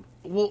 What are we doing?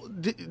 Well,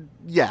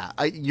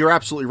 you're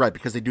absolutely right,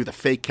 because they do the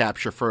fake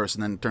capture first,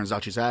 and then it turns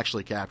out she's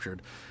actually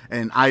captured.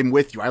 And I'm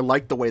with you. I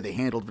like the way they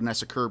handled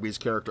Vanessa Kirby's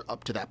character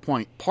up to that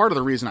point. Part of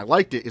the reason I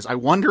liked it is I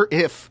wonder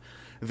if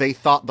they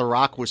thought The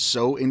Rock was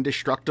so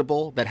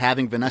indestructible that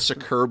having Vanessa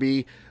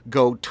Kirby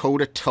go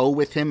toe-to-toe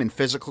with him in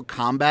physical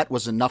combat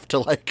was enough to,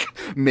 like,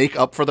 make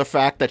up for the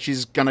fact that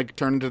she's going to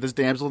turn into this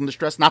damsel in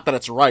distress. Not that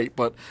it's right,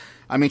 but,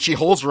 I mean, she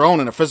holds her own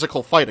in a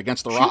physical fight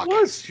against The Rock.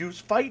 She was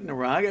fighting The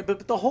Rock,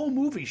 but the whole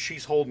movie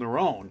she's holding her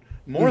own.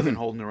 More than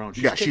holding her own.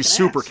 She's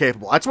super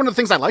capable. That's one of the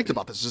things I liked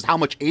about this, is how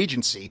much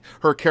agency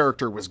her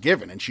character was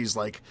given. And she's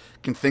like,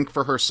 can think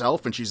for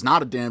herself, and she's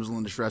not a damsel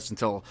in distress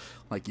until,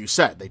 like you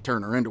said, they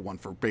turn her into one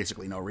for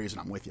basically no reason.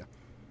 I'm with you.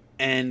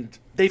 And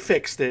they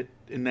fixed it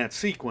in that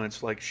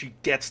sequence. Like, she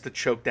gets to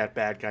choke that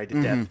bad guy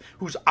to death,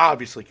 who's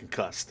obviously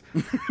concussed.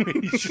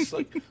 He's just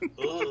like,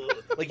 ugh.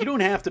 Like, you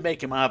don't have to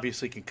make him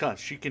obviously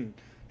concussed. She can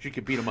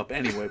beat him up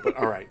anyway, but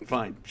all right,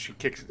 fine. She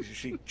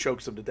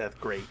chokes him to death.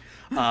 Great.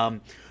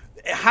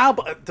 How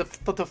about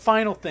the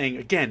final thing?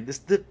 Again,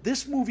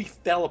 this movie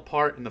fell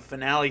apart in the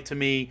finale to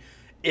me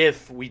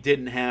if we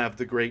didn't have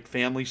the great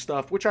family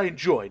stuff, which I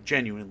enjoyed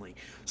genuinely.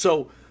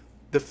 So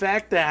the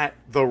fact that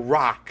The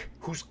Rock,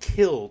 who's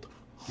killed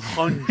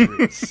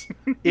hundreds,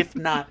 if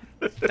not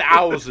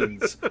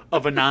thousands,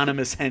 of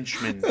anonymous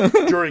henchmen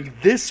during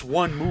this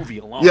one movie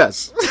alone.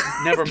 Yes.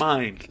 Never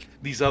mind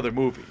these other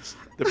movies,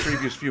 the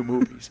previous few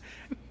movies.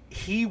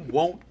 He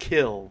won't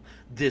kill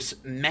this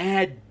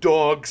mad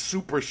dog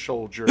super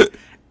soldier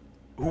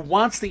who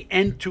wants to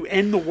end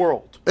the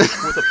world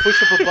with a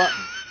push of a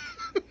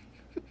button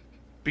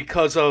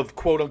because of,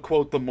 quote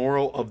unquote, the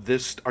moral of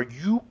this. Are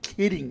you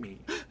kidding me?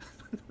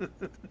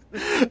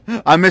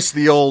 I miss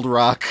the old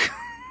Rock.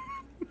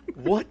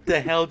 What the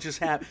hell just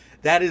happened?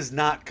 That is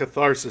not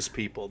catharsis,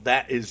 people.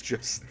 That is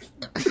just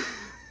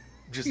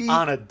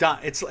on a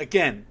dot. It's,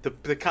 again,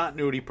 the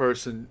continuity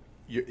person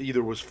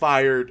either was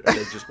fired or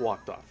they just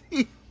walked off.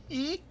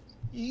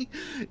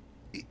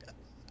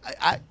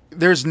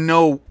 There's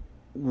no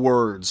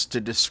words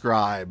to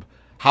describe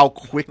how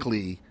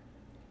quickly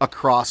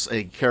across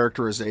a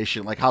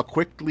characterization, like how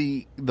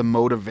quickly the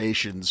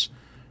motivations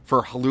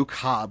for Luke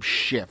Hobbs'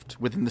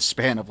 shift within the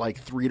span of like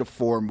 3 to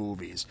 4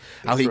 movies.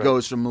 How he right.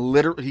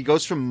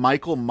 goes from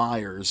Michael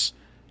Myers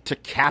to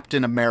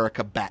Captain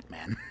America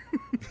Batman.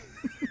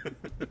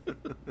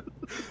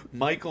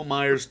 Michael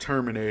Myers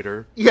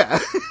Terminator, Yeah.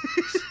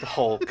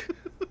 Hulk,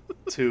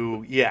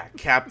 to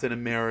Captain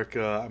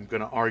America. I'm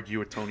gonna argue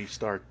with Tony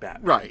Stark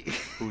Batman, Right.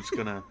 Who's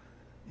gonna,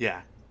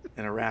 in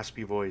a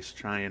raspy voice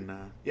try and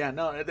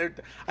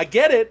I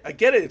get it.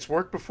 It's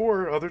worked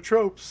before, other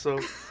tropes, so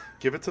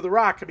give it to The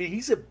Rock. I mean,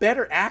 he's a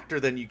better actor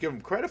than you give him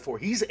credit for.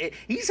 He's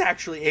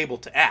actually able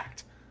to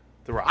act.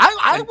 The Rock.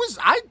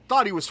 I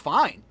thought he was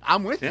fine.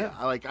 I'm with you.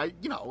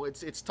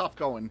 It's tough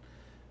going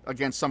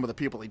against some of the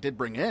people he did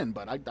bring in,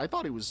 but I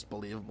thought he was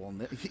believable.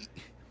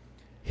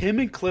 Him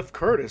and Cliff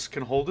Curtis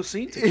can hold a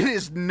scene together. It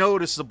is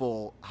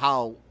noticeable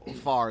how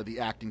far the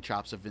acting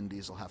chops of Vin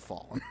Diesel have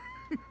fallen.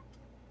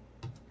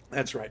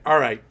 That's right. All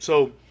right.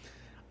 So,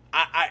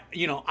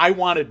 I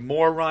wanted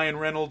more Ryan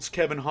Reynolds,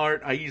 Kevin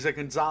Hart, Eiza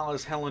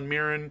Gonzalez, Helen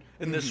Mirren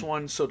in this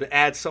one. So to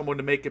add someone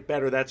to make it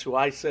better, that's who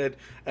I said.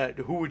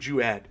 Who would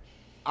you add?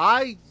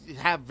 I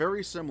have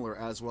very similar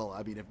as well.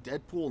 I mean, if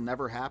Deadpool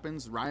never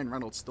happens, Ryan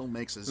Reynolds still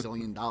makes $1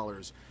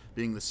 zillion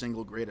being the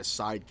single greatest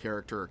side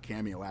character or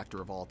cameo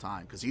actor of all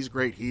time. Because he's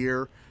great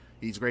here.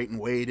 He's great in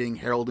Waiting.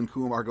 Harold and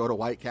Kumar Go to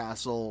White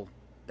Castle.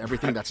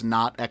 Everything that's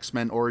not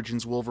X-Men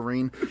Origins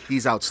Wolverine,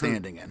 he's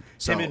outstanding in.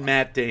 So, him and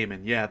Matt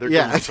Damon. Yeah, they're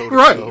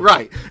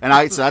right.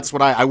 And so that's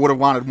what I would have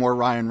wanted more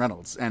Ryan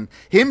Reynolds. And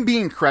him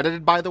being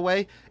credited, by the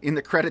way, in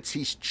the credits,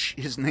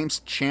 his name's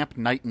Champ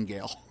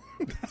Nightingale.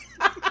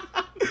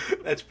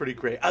 That's pretty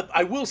great.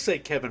 I will say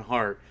Kevin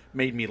Hart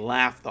made me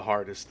laugh the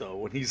hardest, though,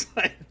 when he's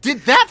like...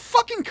 Did that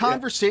fucking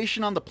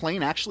conversation on the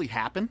plane actually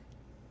happen?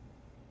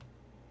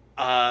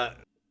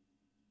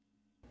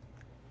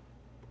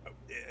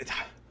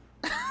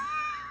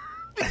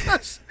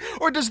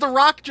 Or does The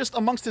Rock, just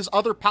amongst his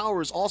other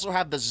powers, also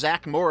have the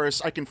Zach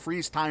Morris, I can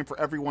freeze time for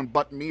everyone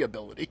but me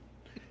ability?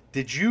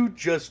 Did you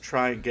just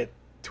try and get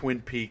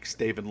Twin Peaks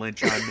David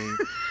Lynch on me?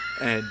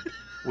 And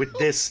with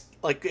this...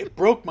 Like, it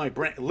broke my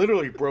brain.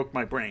 Literally broke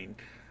my brain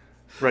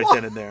right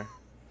then and there.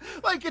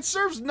 Like, it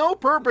serves no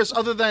purpose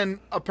other than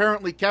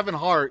apparently Kevin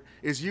Hart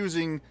is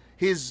using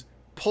his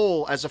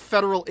pull as a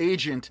federal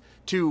agent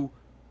to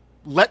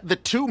let the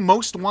 2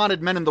 most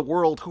wanted men in the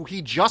world who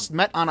he just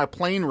met on a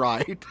plane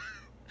ride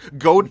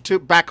go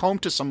back home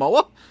to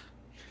Samoa.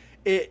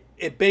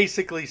 It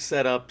basically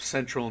set up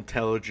Central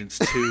Intelligence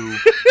 2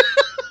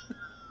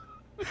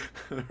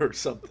 or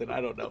something. I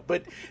don't know,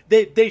 but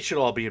they should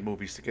all be in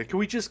movies together. Can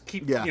we just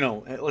keep?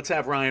 Let's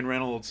have Ryan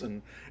Reynolds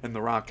and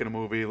The Rock in a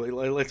movie.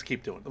 Let's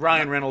keep doing it.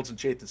 Ryan Reynolds and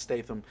Jason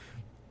Statham.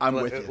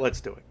 With you. Let's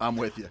do it. I'm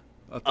with you.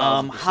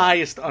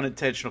 Highest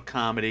unintentional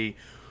comedy.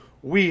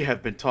 We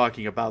have been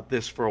talking about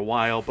this for a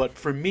while, but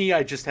for me,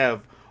 I just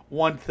have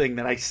one thing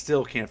that I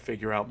still can't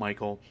figure out,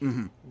 Michael.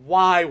 Mm-hmm.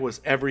 Why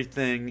was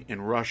everything in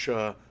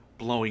Russia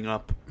blowing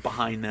up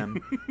behind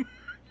them?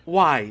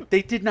 Why?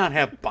 They did not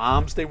have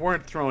bombs. They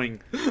weren't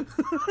throwing...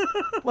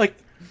 Like,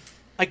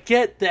 I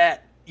get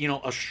that,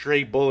 a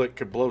stray bullet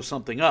could blow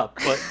something up,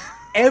 but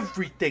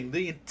everything,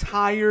 the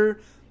entire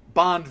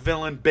Bond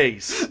villain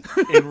base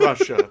in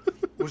Russia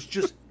was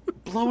just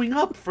blowing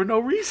up for no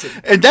reason.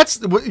 And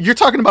that's... You're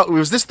talking about...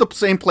 Was this the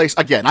same place?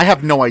 Again, I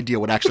have no idea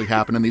what actually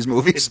happened in these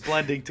movies. It's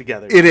blending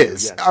together. It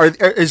is. Yes.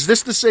 Is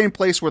this the same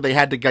place where they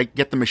had to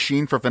get the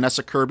machine for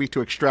Vanessa Kirby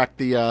to extract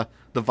the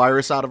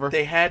virus out of her?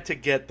 They had to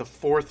get the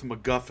 4th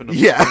MacGuffin of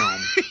the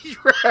film.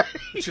 Right.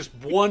 It's just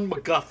one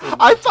MacGuffin.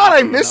 I thought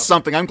I missed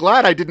something. I'm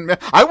glad I didn't.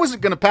 I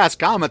wasn't going to pass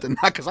comment on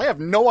that because I have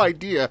no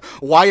idea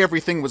why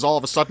everything was all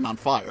of a sudden on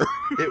fire.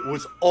 It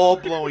was all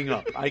blowing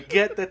up. I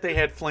get that they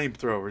had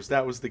flamethrowers.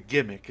 That was the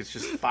gimmick. It's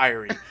just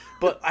fiery.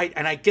 But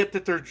I get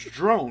that there's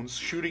drones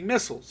shooting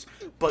missiles.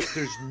 But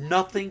there's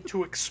nothing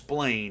to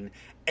explain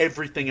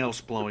everything else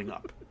blowing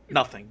up.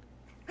 Nothing.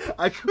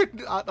 I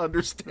could not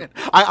understand.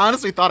 I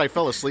honestly thought I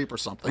fell asleep or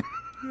something.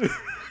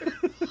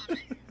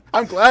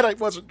 I'm glad it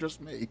wasn't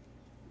just me.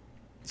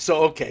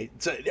 So, okay.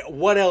 So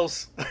what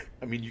else?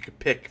 I mean, you could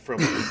pick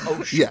from an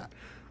ocean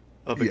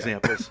of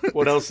examples.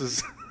 What else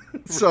is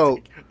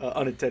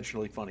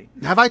unintentionally funny?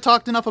 Have I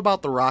talked enough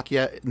about The Rock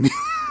yet?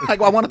 I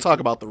want to talk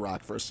about The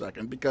Rock for a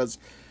second because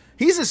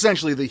he's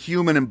essentially the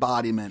human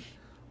embodiment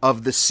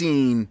of the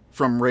scene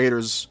from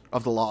Raiders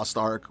of the Lost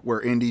Ark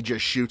where Indy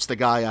just shoots the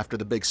guy after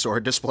the big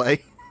sword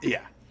display.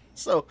 Yeah.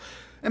 So,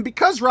 and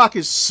because Rock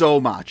is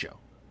so macho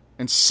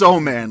and so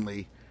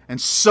manly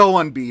and so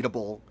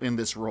unbeatable in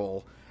this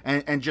role,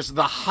 and just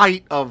the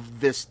height of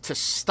this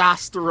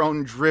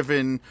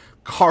testosterone-driven,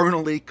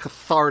 carnally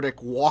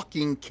cathartic,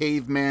 walking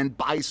caveman,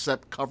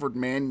 bicep-covered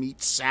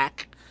man-meat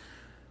sack.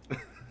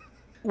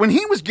 When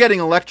he was getting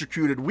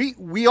electrocuted,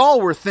 we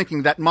all were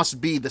thinking that must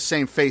be the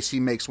same face he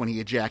makes when he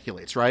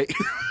ejaculates, right?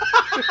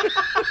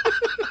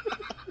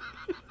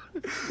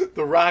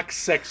 The Rock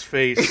sex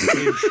face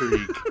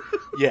intrigue.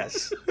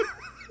 Yes.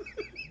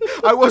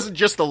 I wasn't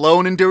just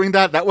alone in doing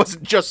that. That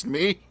wasn't just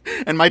me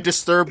and my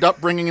disturbed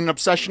upbringing and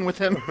obsession with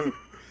him.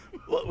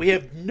 Well, we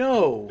have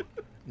no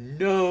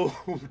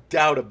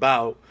doubt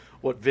about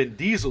what Vin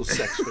Diesel's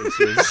sex face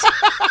is.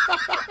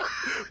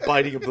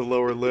 Biting of the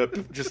lower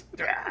lip, just.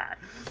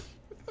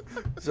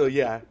 So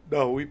yeah,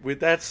 no,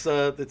 that's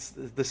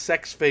the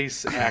sex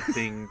face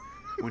acting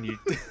when you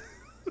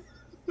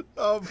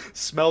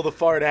smell the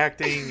fart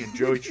acting and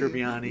Joey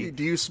Tribbiani.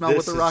 Do you smell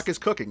what The Rock is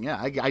cooking? Yeah,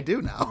 I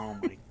do now. Oh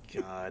my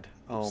god!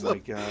 My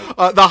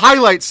god! The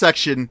highlight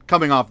section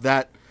coming off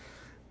that,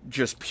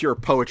 just pure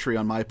poetry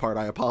on my part.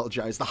 I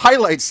apologize. The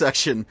highlight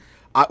section.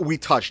 We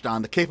touched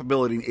on the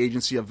capability and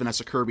agency of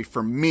Vanessa Kirby.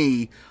 For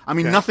me, I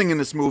mean, nothing in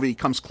this movie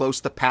comes close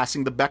to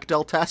passing the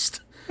Bechdel test,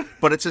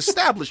 but it's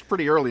established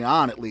pretty early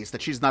on, at least,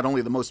 that she's not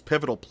only the most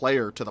pivotal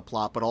player to the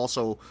plot, but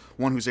also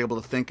one who's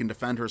able to think and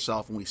defend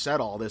herself. And we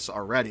said all this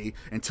already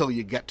until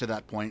you get to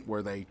that point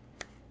where they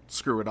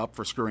screw it up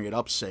for screwing it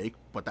up's sake.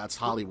 But that's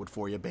Hollywood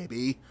for you,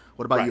 baby.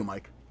 What about you,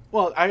 Mike?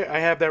 Well, I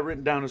have that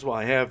written down as well.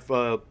 I have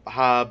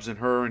Hobbs and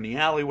her in the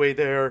alleyway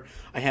there.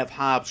 I have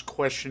Hobbs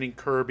questioning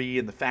Kirby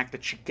and the fact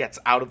that she gets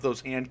out of those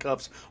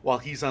handcuffs while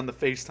he's on the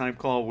FaceTime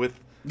call with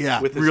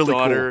his really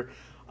daughter.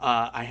 Cool.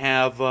 I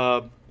have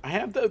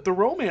the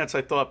romance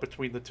I thought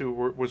between the two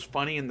was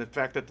funny, and the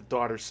fact that the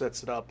daughter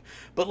sets it up.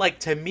 But like,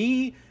 to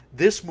me,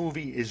 this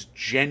movie is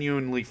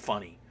genuinely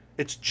funny.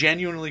 It's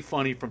genuinely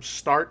funny from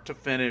start to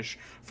finish,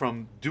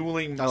 from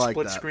dueling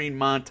split-screen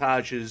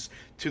montages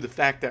to the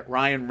fact that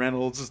Ryan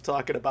Reynolds is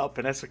talking about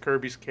Vanessa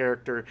Kirby's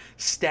character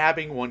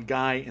stabbing one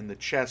guy in the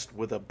chest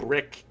with a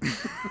brick.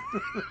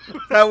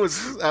 That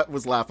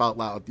was laugh out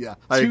loud. Yeah,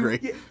 I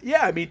agree.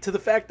 Yeah, I mean, to the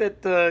fact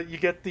that you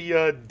get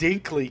the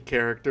Dinkley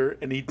character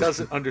and he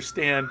doesn't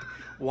understand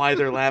why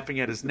they're laughing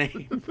at his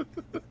name.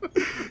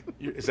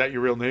 Is that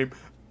your real name?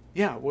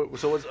 Yeah.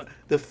 So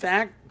the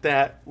fact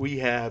that we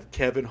have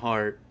Kevin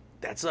Hart.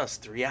 That's us,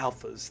 3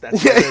 alphas.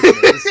 That's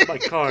this is my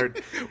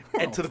card.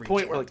 And to the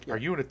point where, like, are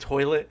you in a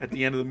toilet at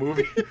the end of the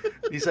movie?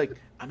 He's like,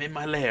 I'm in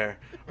my lair.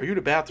 Are you in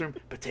a bathroom?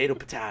 Potato.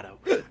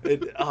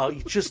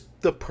 And, just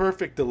the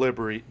perfect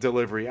delivery.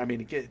 I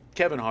mean,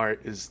 Kevin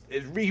Hart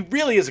he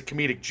really is a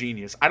comedic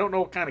genius. I don't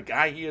know what kind of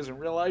guy he is in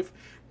real life,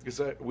 because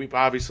we've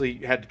obviously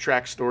had to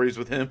track stories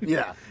with him.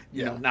 Yeah.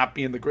 You know, not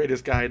being the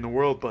greatest guy in the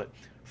world, but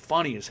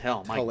funny as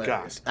hell. My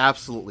hilarious. God.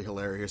 Absolutely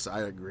hilarious.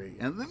 I agree.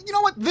 And you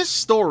know what? This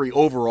story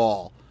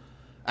overall,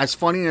 as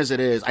funny as it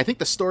is, I think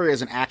the story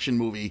as an action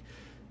movie,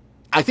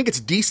 I think it's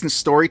decent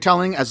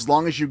storytelling as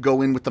long as you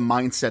go in with the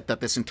mindset that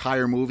this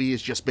entire movie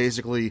is just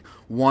basically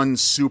one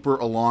super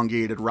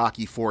elongated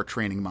Rocky IV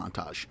training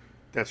montage.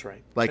 That's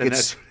right. Like,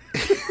 it's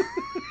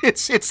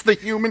it's the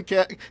human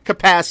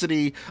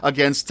capacity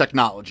against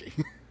technology.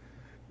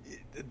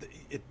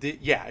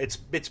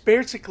 It's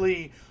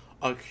basically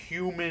a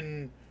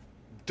human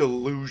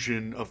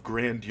delusion of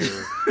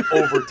grandeur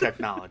over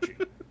technology.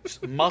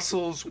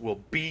 Muscles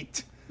will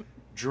beat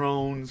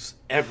drones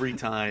every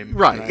time.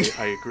 Right.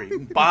 I agree.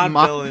 Bond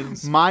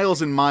villains.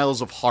 Miles and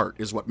miles of heart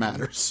is what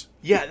matters.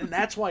 Yeah, and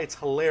that's why it's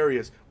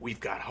hilarious. We've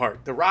got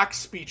heart. The Rock's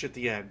speech at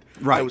the end.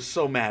 Right. I was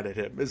so mad at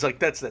him. It's like,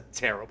 that's a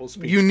terrible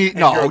speech. You needed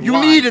that.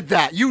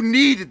 You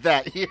needed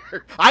that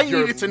here. I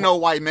needed to know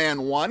why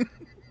man won.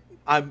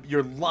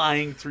 You're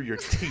lying through your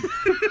teeth.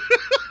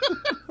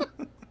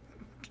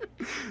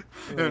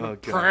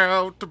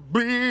 Proud to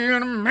be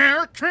an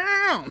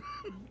American.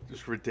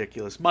 Just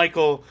ridiculous.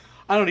 Michael,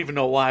 I don't even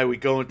know why we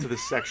go into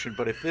this section,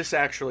 but if this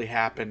actually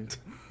happened.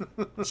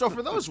 So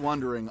for those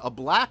wondering, a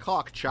Black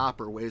Hawk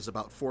chopper weighs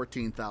about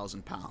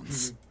 14,000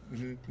 pounds.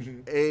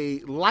 A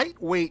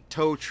lightweight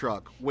tow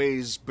truck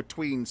weighs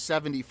between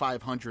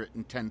 7,500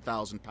 and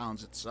 10,000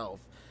 pounds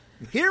itself.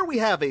 Here we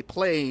have a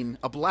plane,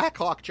 a Black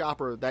Hawk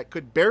chopper, that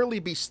could barely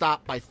be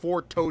stopped by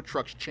 4 tow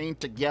trucks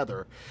chained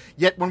together.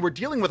 Yet when we're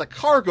dealing with a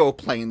cargo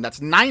plane that's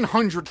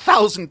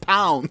 900,000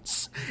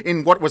 pounds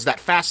in, what was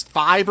that, Fast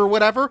 5 or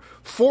whatever,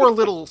 4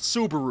 little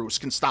Subarus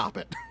can stop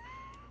it.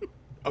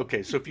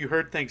 Okay, so if you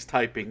heard things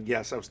typing,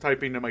 yes, I was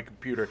typing to my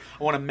computer.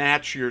 I want to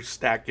match your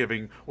stat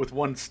giving with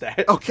one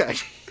stat. Okay.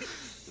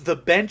 The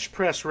bench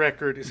press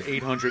record is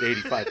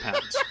 885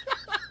 pounds.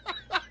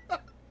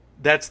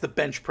 That's the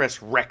bench press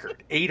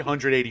record,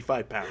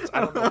 885 pounds.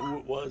 I don't know who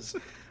it was,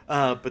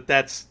 but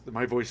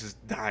my voice is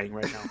dying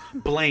right now.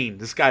 Blaine,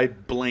 this guy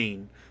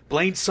Blaine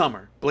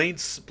Sumner,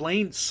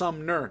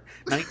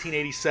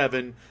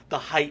 1987, the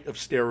height of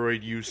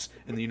steroid use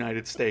in the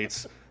United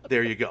States.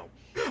 There you go.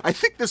 I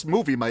think this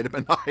movie might have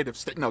been the height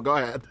of No, go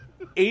ahead.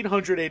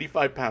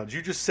 885 pounds.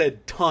 You just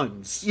said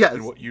tons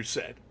in what you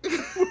said.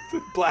 With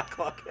the Black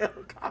Hawk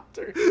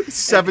helicopter.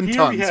 7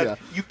 tons, yeah.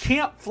 You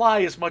can't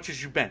fly as much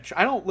as you bench.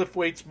 I don't lift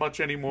weights much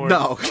anymore.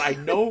 No. But I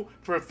know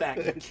for a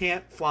fact you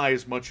can't fly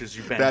as much as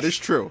you bench. That is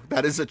true.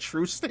 That is a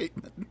true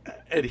statement.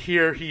 And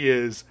here he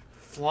is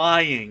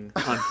flying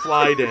on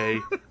Fly Day.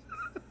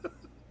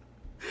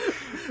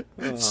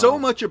 So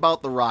much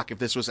about The Rock, if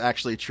this was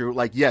actually true.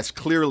 Like, yes,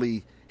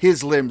 clearly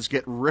his limbs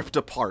get ripped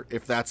apart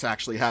if that's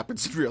actually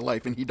happens in real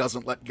life and he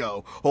doesn't let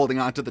go, holding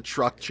onto the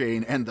truck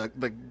chain and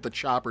the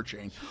chopper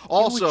chain.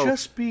 Also,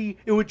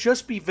 it would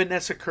just be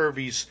Vanessa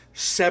Kirby's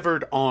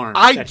severed arm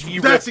that he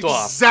ripped off.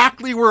 That's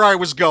exactly where I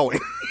was going.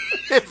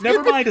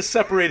 Never mind a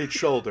separated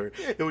shoulder.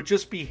 It would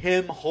just be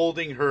him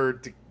holding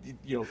her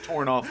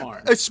torn off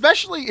arm.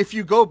 Especially if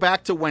you go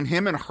back to when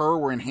him and her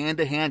were in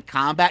hand-to-hand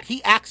combat,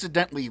 he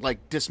accidentally,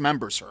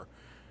 dismembers her.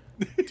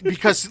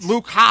 Because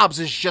Luke Hobbs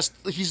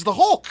he's the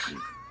Hulk.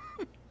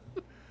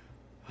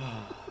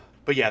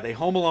 But yeah, they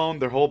home alone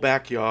their whole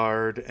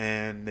backyard,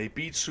 and they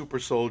beat super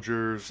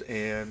soldiers,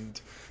 and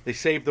they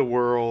save the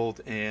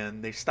world,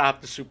 and they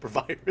stop the super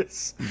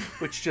virus,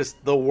 which is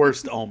just the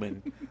worst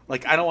omen.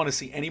 I don't want to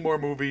see any more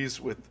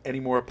movies with any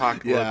more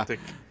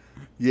apocalyptic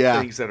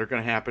things that are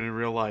going to happen in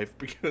real life,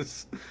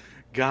 because,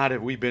 God,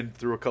 have we been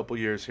through a couple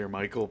years here,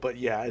 Michael. But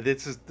yeah,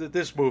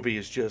 this movie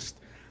is just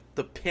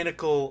the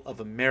pinnacle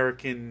of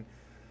American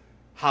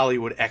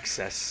Hollywood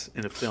excess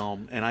in a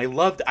film, and I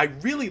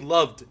really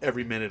loved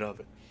every minute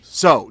of it.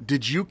 So,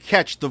 did you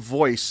catch the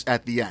voice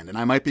at the end? And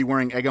I might be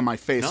wearing egg on my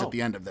face No. at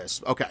the end of this.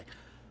 Okay.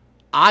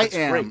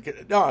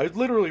 Great. No, I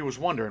literally was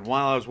wondering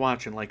while I was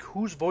watching,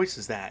 whose voice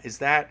is that? Is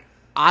that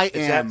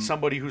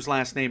somebody whose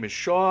last name is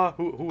Shaw?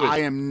 Who is I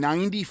it? am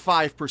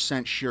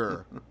 95%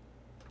 sure,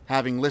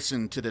 having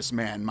listened to this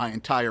man my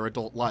entire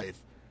adult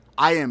life,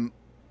 I am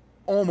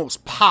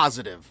almost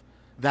positive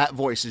that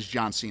voice is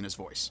John Cena's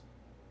voice.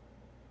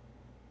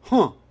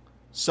 Huh.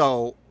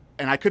 So,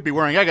 and I could be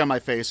wearing egg on my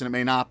face, and it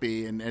may not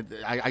be. And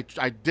I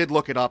did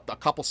look it up. A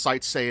couple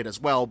sites say it as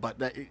well, but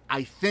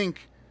I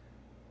think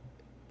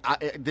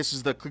this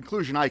is the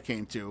conclusion I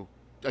came to.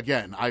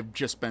 Again, I've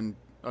just been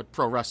a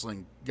pro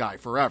wrestling guy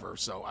forever.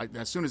 So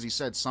as soon as he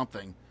said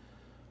something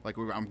I'm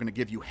going to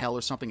give you hell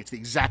or something, it's the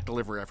exact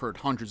delivery I've heard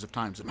hundreds of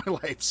times in my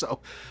life. So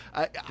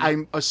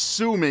I'm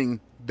assuming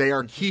they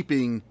are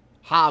keeping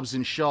Hobbs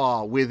and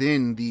Shaw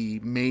within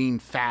the main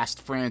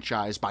Fast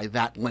franchise by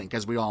that link.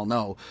 As we all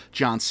know,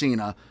 John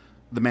Cena,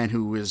 the man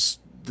who is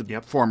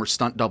the former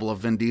stunt double of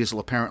Vin Diesel,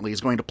 apparently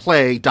is going to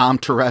play Dom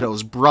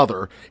Toretto's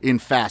brother in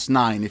Fast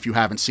 9, if you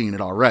haven't seen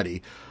it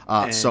already.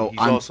 And so he's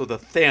also the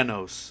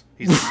Thanos.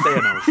 He's the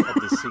Thanos of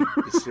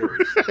this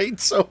series. Right?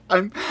 So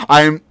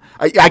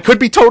I could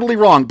be totally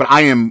wrong, but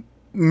I'm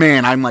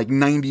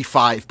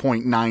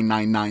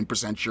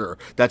 95.999% sure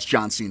that's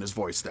John Cena's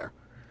voice there.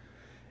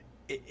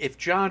 If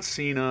John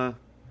Cena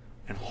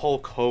and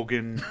Hulk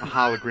Hogan, a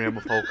hologram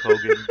of Hulk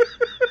Hogan,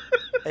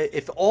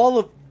 if all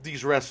of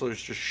these wrestlers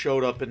just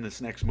showed up in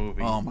this next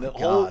movie, the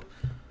whole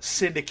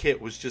syndicate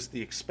was just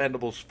the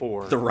Expendables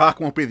 4. The Rock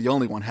won't be the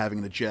only one having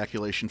an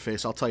ejaculation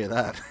face, I'll tell you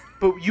that.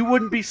 But you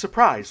wouldn't be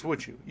surprised,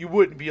 would you? You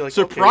wouldn't be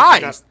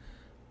surprised? Okay,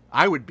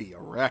 I would be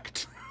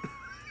erect.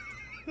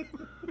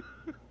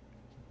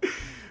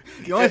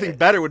 The only thing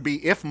better would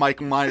be if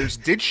Mike Myers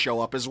did show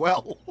up as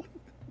well.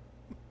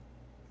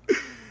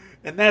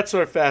 And that's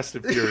our Fast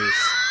and Furious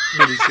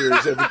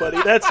miniseries, everybody.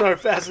 That's our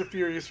Fast and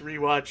Furious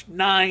rewatch.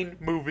 9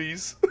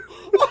 movies.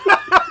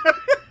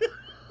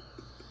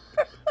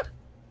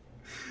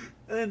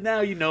 And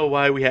now you know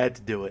why we had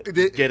to do it.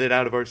 Get it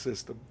out of our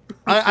system.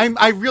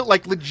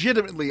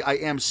 Legitimately, I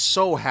am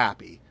so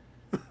happy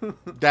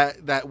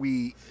that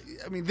we,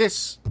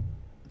 this,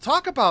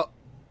 talk about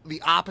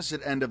the opposite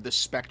end of the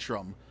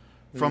spectrum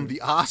from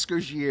the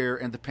Oscars year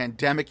and the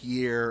pandemic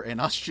year and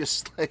us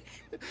just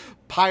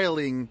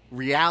piling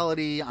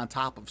reality on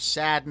top of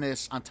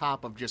sadness, on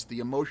top of just the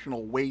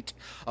emotional weight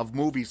of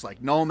movies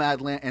like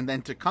Nomadland, and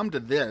then to come to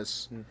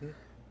this,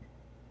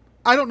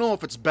 I don't know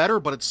if it's better,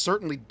 but it's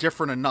certainly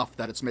different enough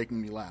that it's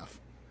making me laugh.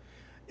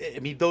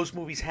 Those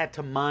movies had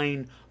to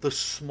mine the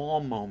small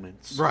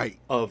moments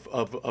of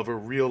a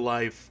real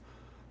life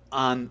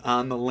on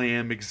the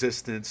lam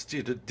existence,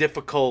 to the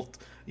difficult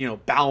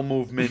bowel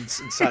movements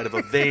inside of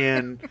a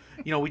van.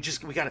 We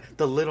got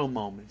the little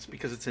moments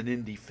because it's an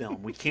indie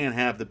film. We can't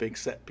have the big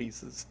set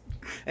pieces.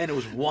 And it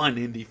was one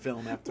indie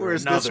film after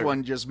Whereas another. This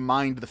one just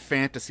mined the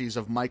fantasies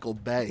of Michael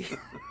Bay.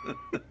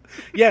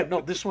 Yeah,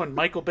 no, this one,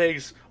 Michael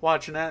Bay's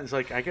watching that and is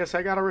like, I guess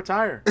I gotta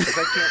retire.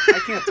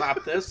 I can't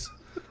top this.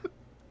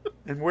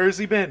 And where's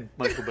he been,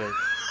 Michael Bay?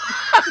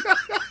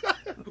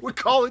 We're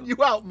calling you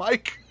out,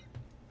 Mike.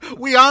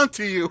 We on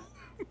to you.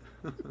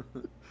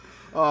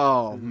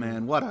 Oh,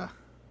 man, what a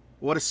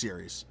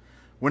series.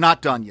 We're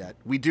not done yet.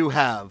 We do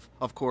have,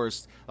 of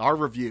course, our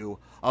review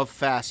of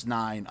Fast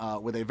 9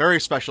 with a very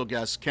special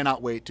guest.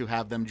 Cannot wait to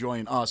have them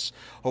join us.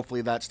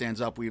 Hopefully that stands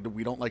up. We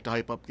don't like to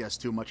hype up guests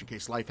too much in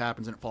case life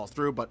happens and it falls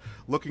through, but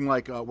looking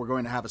like we're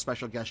going to have a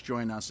special guest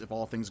join us if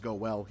all things go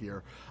well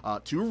here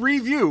to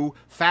review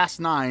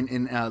Fast 9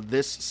 in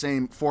this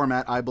same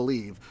format, I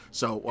believe.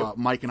 So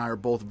Mike and I are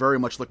both very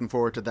much looking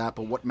forward to that,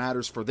 but what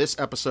matters for this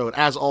episode,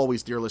 as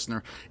always, dear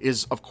listener,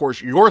 is, of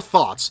course, your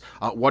thoughts.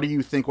 What do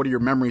you think? What are your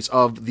memories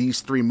of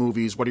these 3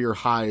 movies? What are your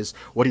highs?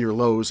 What are your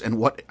lows?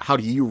 And how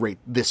do you rate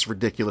this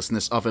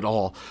ridiculousness of it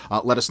all?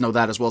 Let us know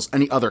that, as well as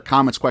any other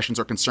comments, questions,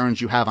 or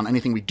concerns you have on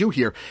anything we do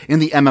here in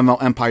the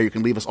MMO Empire. You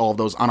can leave us all of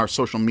those on our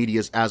social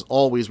medias. As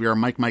always, we are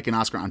Mike, and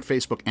Oscar on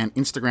Facebook and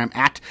Instagram,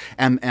 at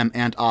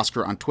and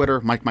Oscar on Twitter,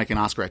 Mike, and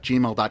Oscar at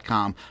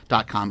gmail.com,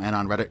 and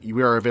on Reddit.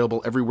 We are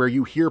available everywhere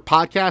you hear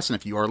podcasts, and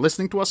if you are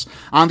listening to us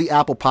on the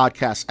Apple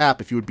Podcasts app,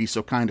 if you would be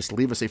so kind as to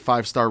leave us a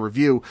 5-star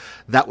review,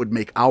 that would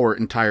make our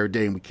entire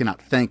day, and we cannot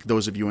thank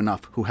those of you enough.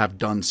 enough who have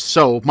done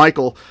so.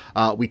 Michael,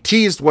 we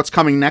teased what's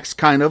coming next,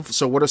 kind of.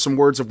 So what are some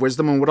words of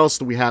wisdom, and what else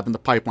do we have in the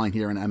pipeline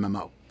here in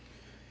MMO?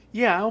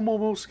 Yeah, I'm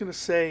almost going to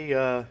say,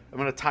 I'm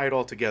going to tie it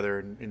all together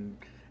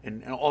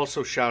and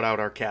also shout out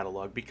our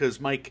catalog, because,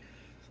 Mike,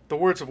 the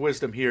words of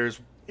wisdom here is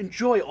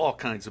enjoy all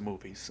kinds of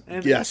movies.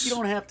 And yes. you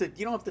don't have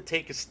to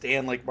take a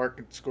stand like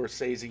Martin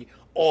Scorsese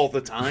all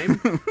the time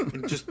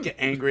and just get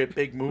angry at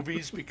big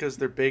movies because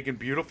they're big and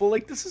beautiful.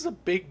 Like, this is a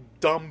big,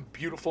 dumb,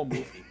 beautiful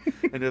movie.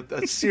 And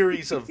a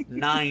series of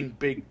 9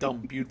 big,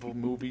 dumb, beautiful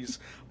movies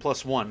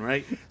plus one,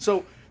 right?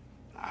 So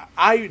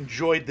I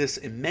enjoyed this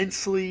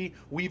immensely.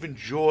 We've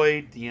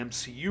enjoyed the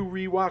MCU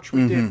rewatch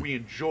we did. We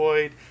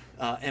enjoyed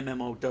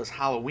MMO Does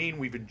Halloween.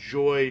 We've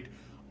enjoyed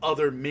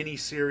other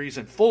mini-series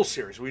and full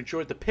series. We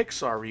enjoyed the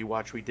Pixar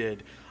rewatch we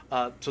did.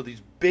 So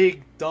these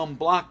big, dumb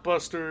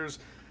blockbusters,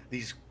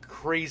 these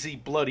crazy,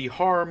 bloody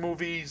horror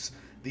movies,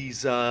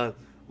 these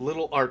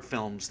little art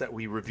films that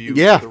we review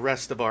for the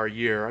rest of our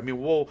year. I mean,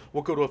 we'll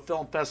go to a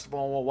film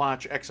festival and we'll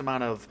watch X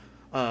amount of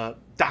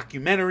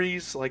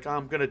documentaries, like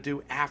I'm going to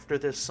do after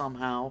this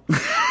somehow.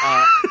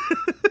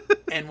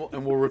 And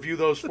we'll review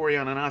those for you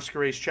on an Oscar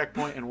race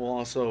checkpoint, and we'll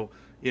also,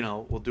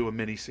 we'll do a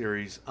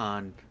mini-series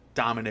on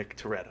Dominic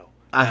Toretto.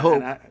 I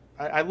hope.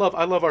 I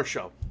love our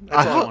show.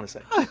 That's all I want to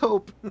say. I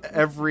hope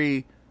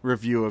every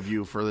review of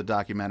you for the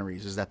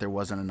documentaries is that there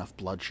wasn't enough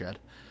bloodshed.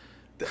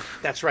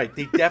 That's right.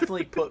 They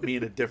definitely put me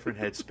in a different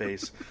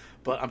headspace.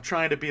 But I'm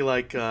trying to be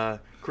like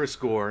Chris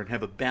Gore and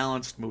have a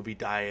balanced movie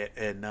diet.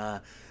 And,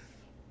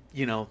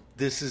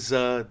 this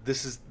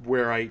is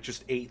where I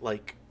just ate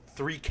like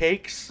 3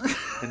 cakes,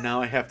 and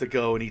now I have to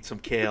go and eat some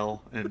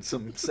kale and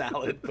some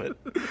salad. But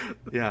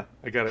yeah,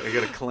 I gotta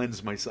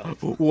cleanse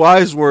myself.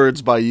 Wise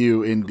words by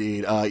you,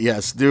 indeed.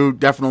 Yes, do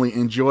definitely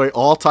enjoy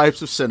all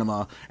types of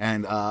cinema,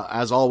 and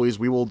as always,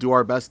 we will do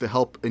our best to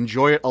help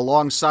enjoy it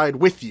alongside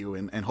with you,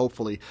 and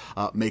hopefully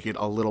make it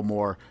a little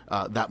more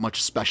that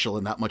much special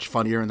and that much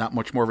funnier and that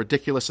much more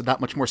ridiculous and that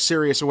much more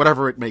serious, or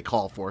whatever it may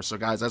call for. So,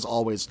 guys, as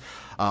always,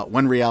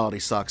 when reality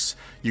sucks,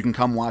 you can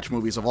come watch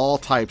movies of all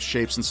types,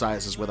 shapes, and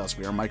sizes with us.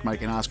 We are Mike,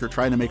 and Oscar,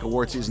 trying to make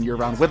award season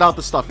year-round without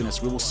the stuffiness.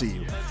 We will see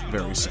you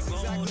very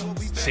soon.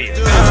 See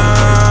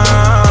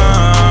you.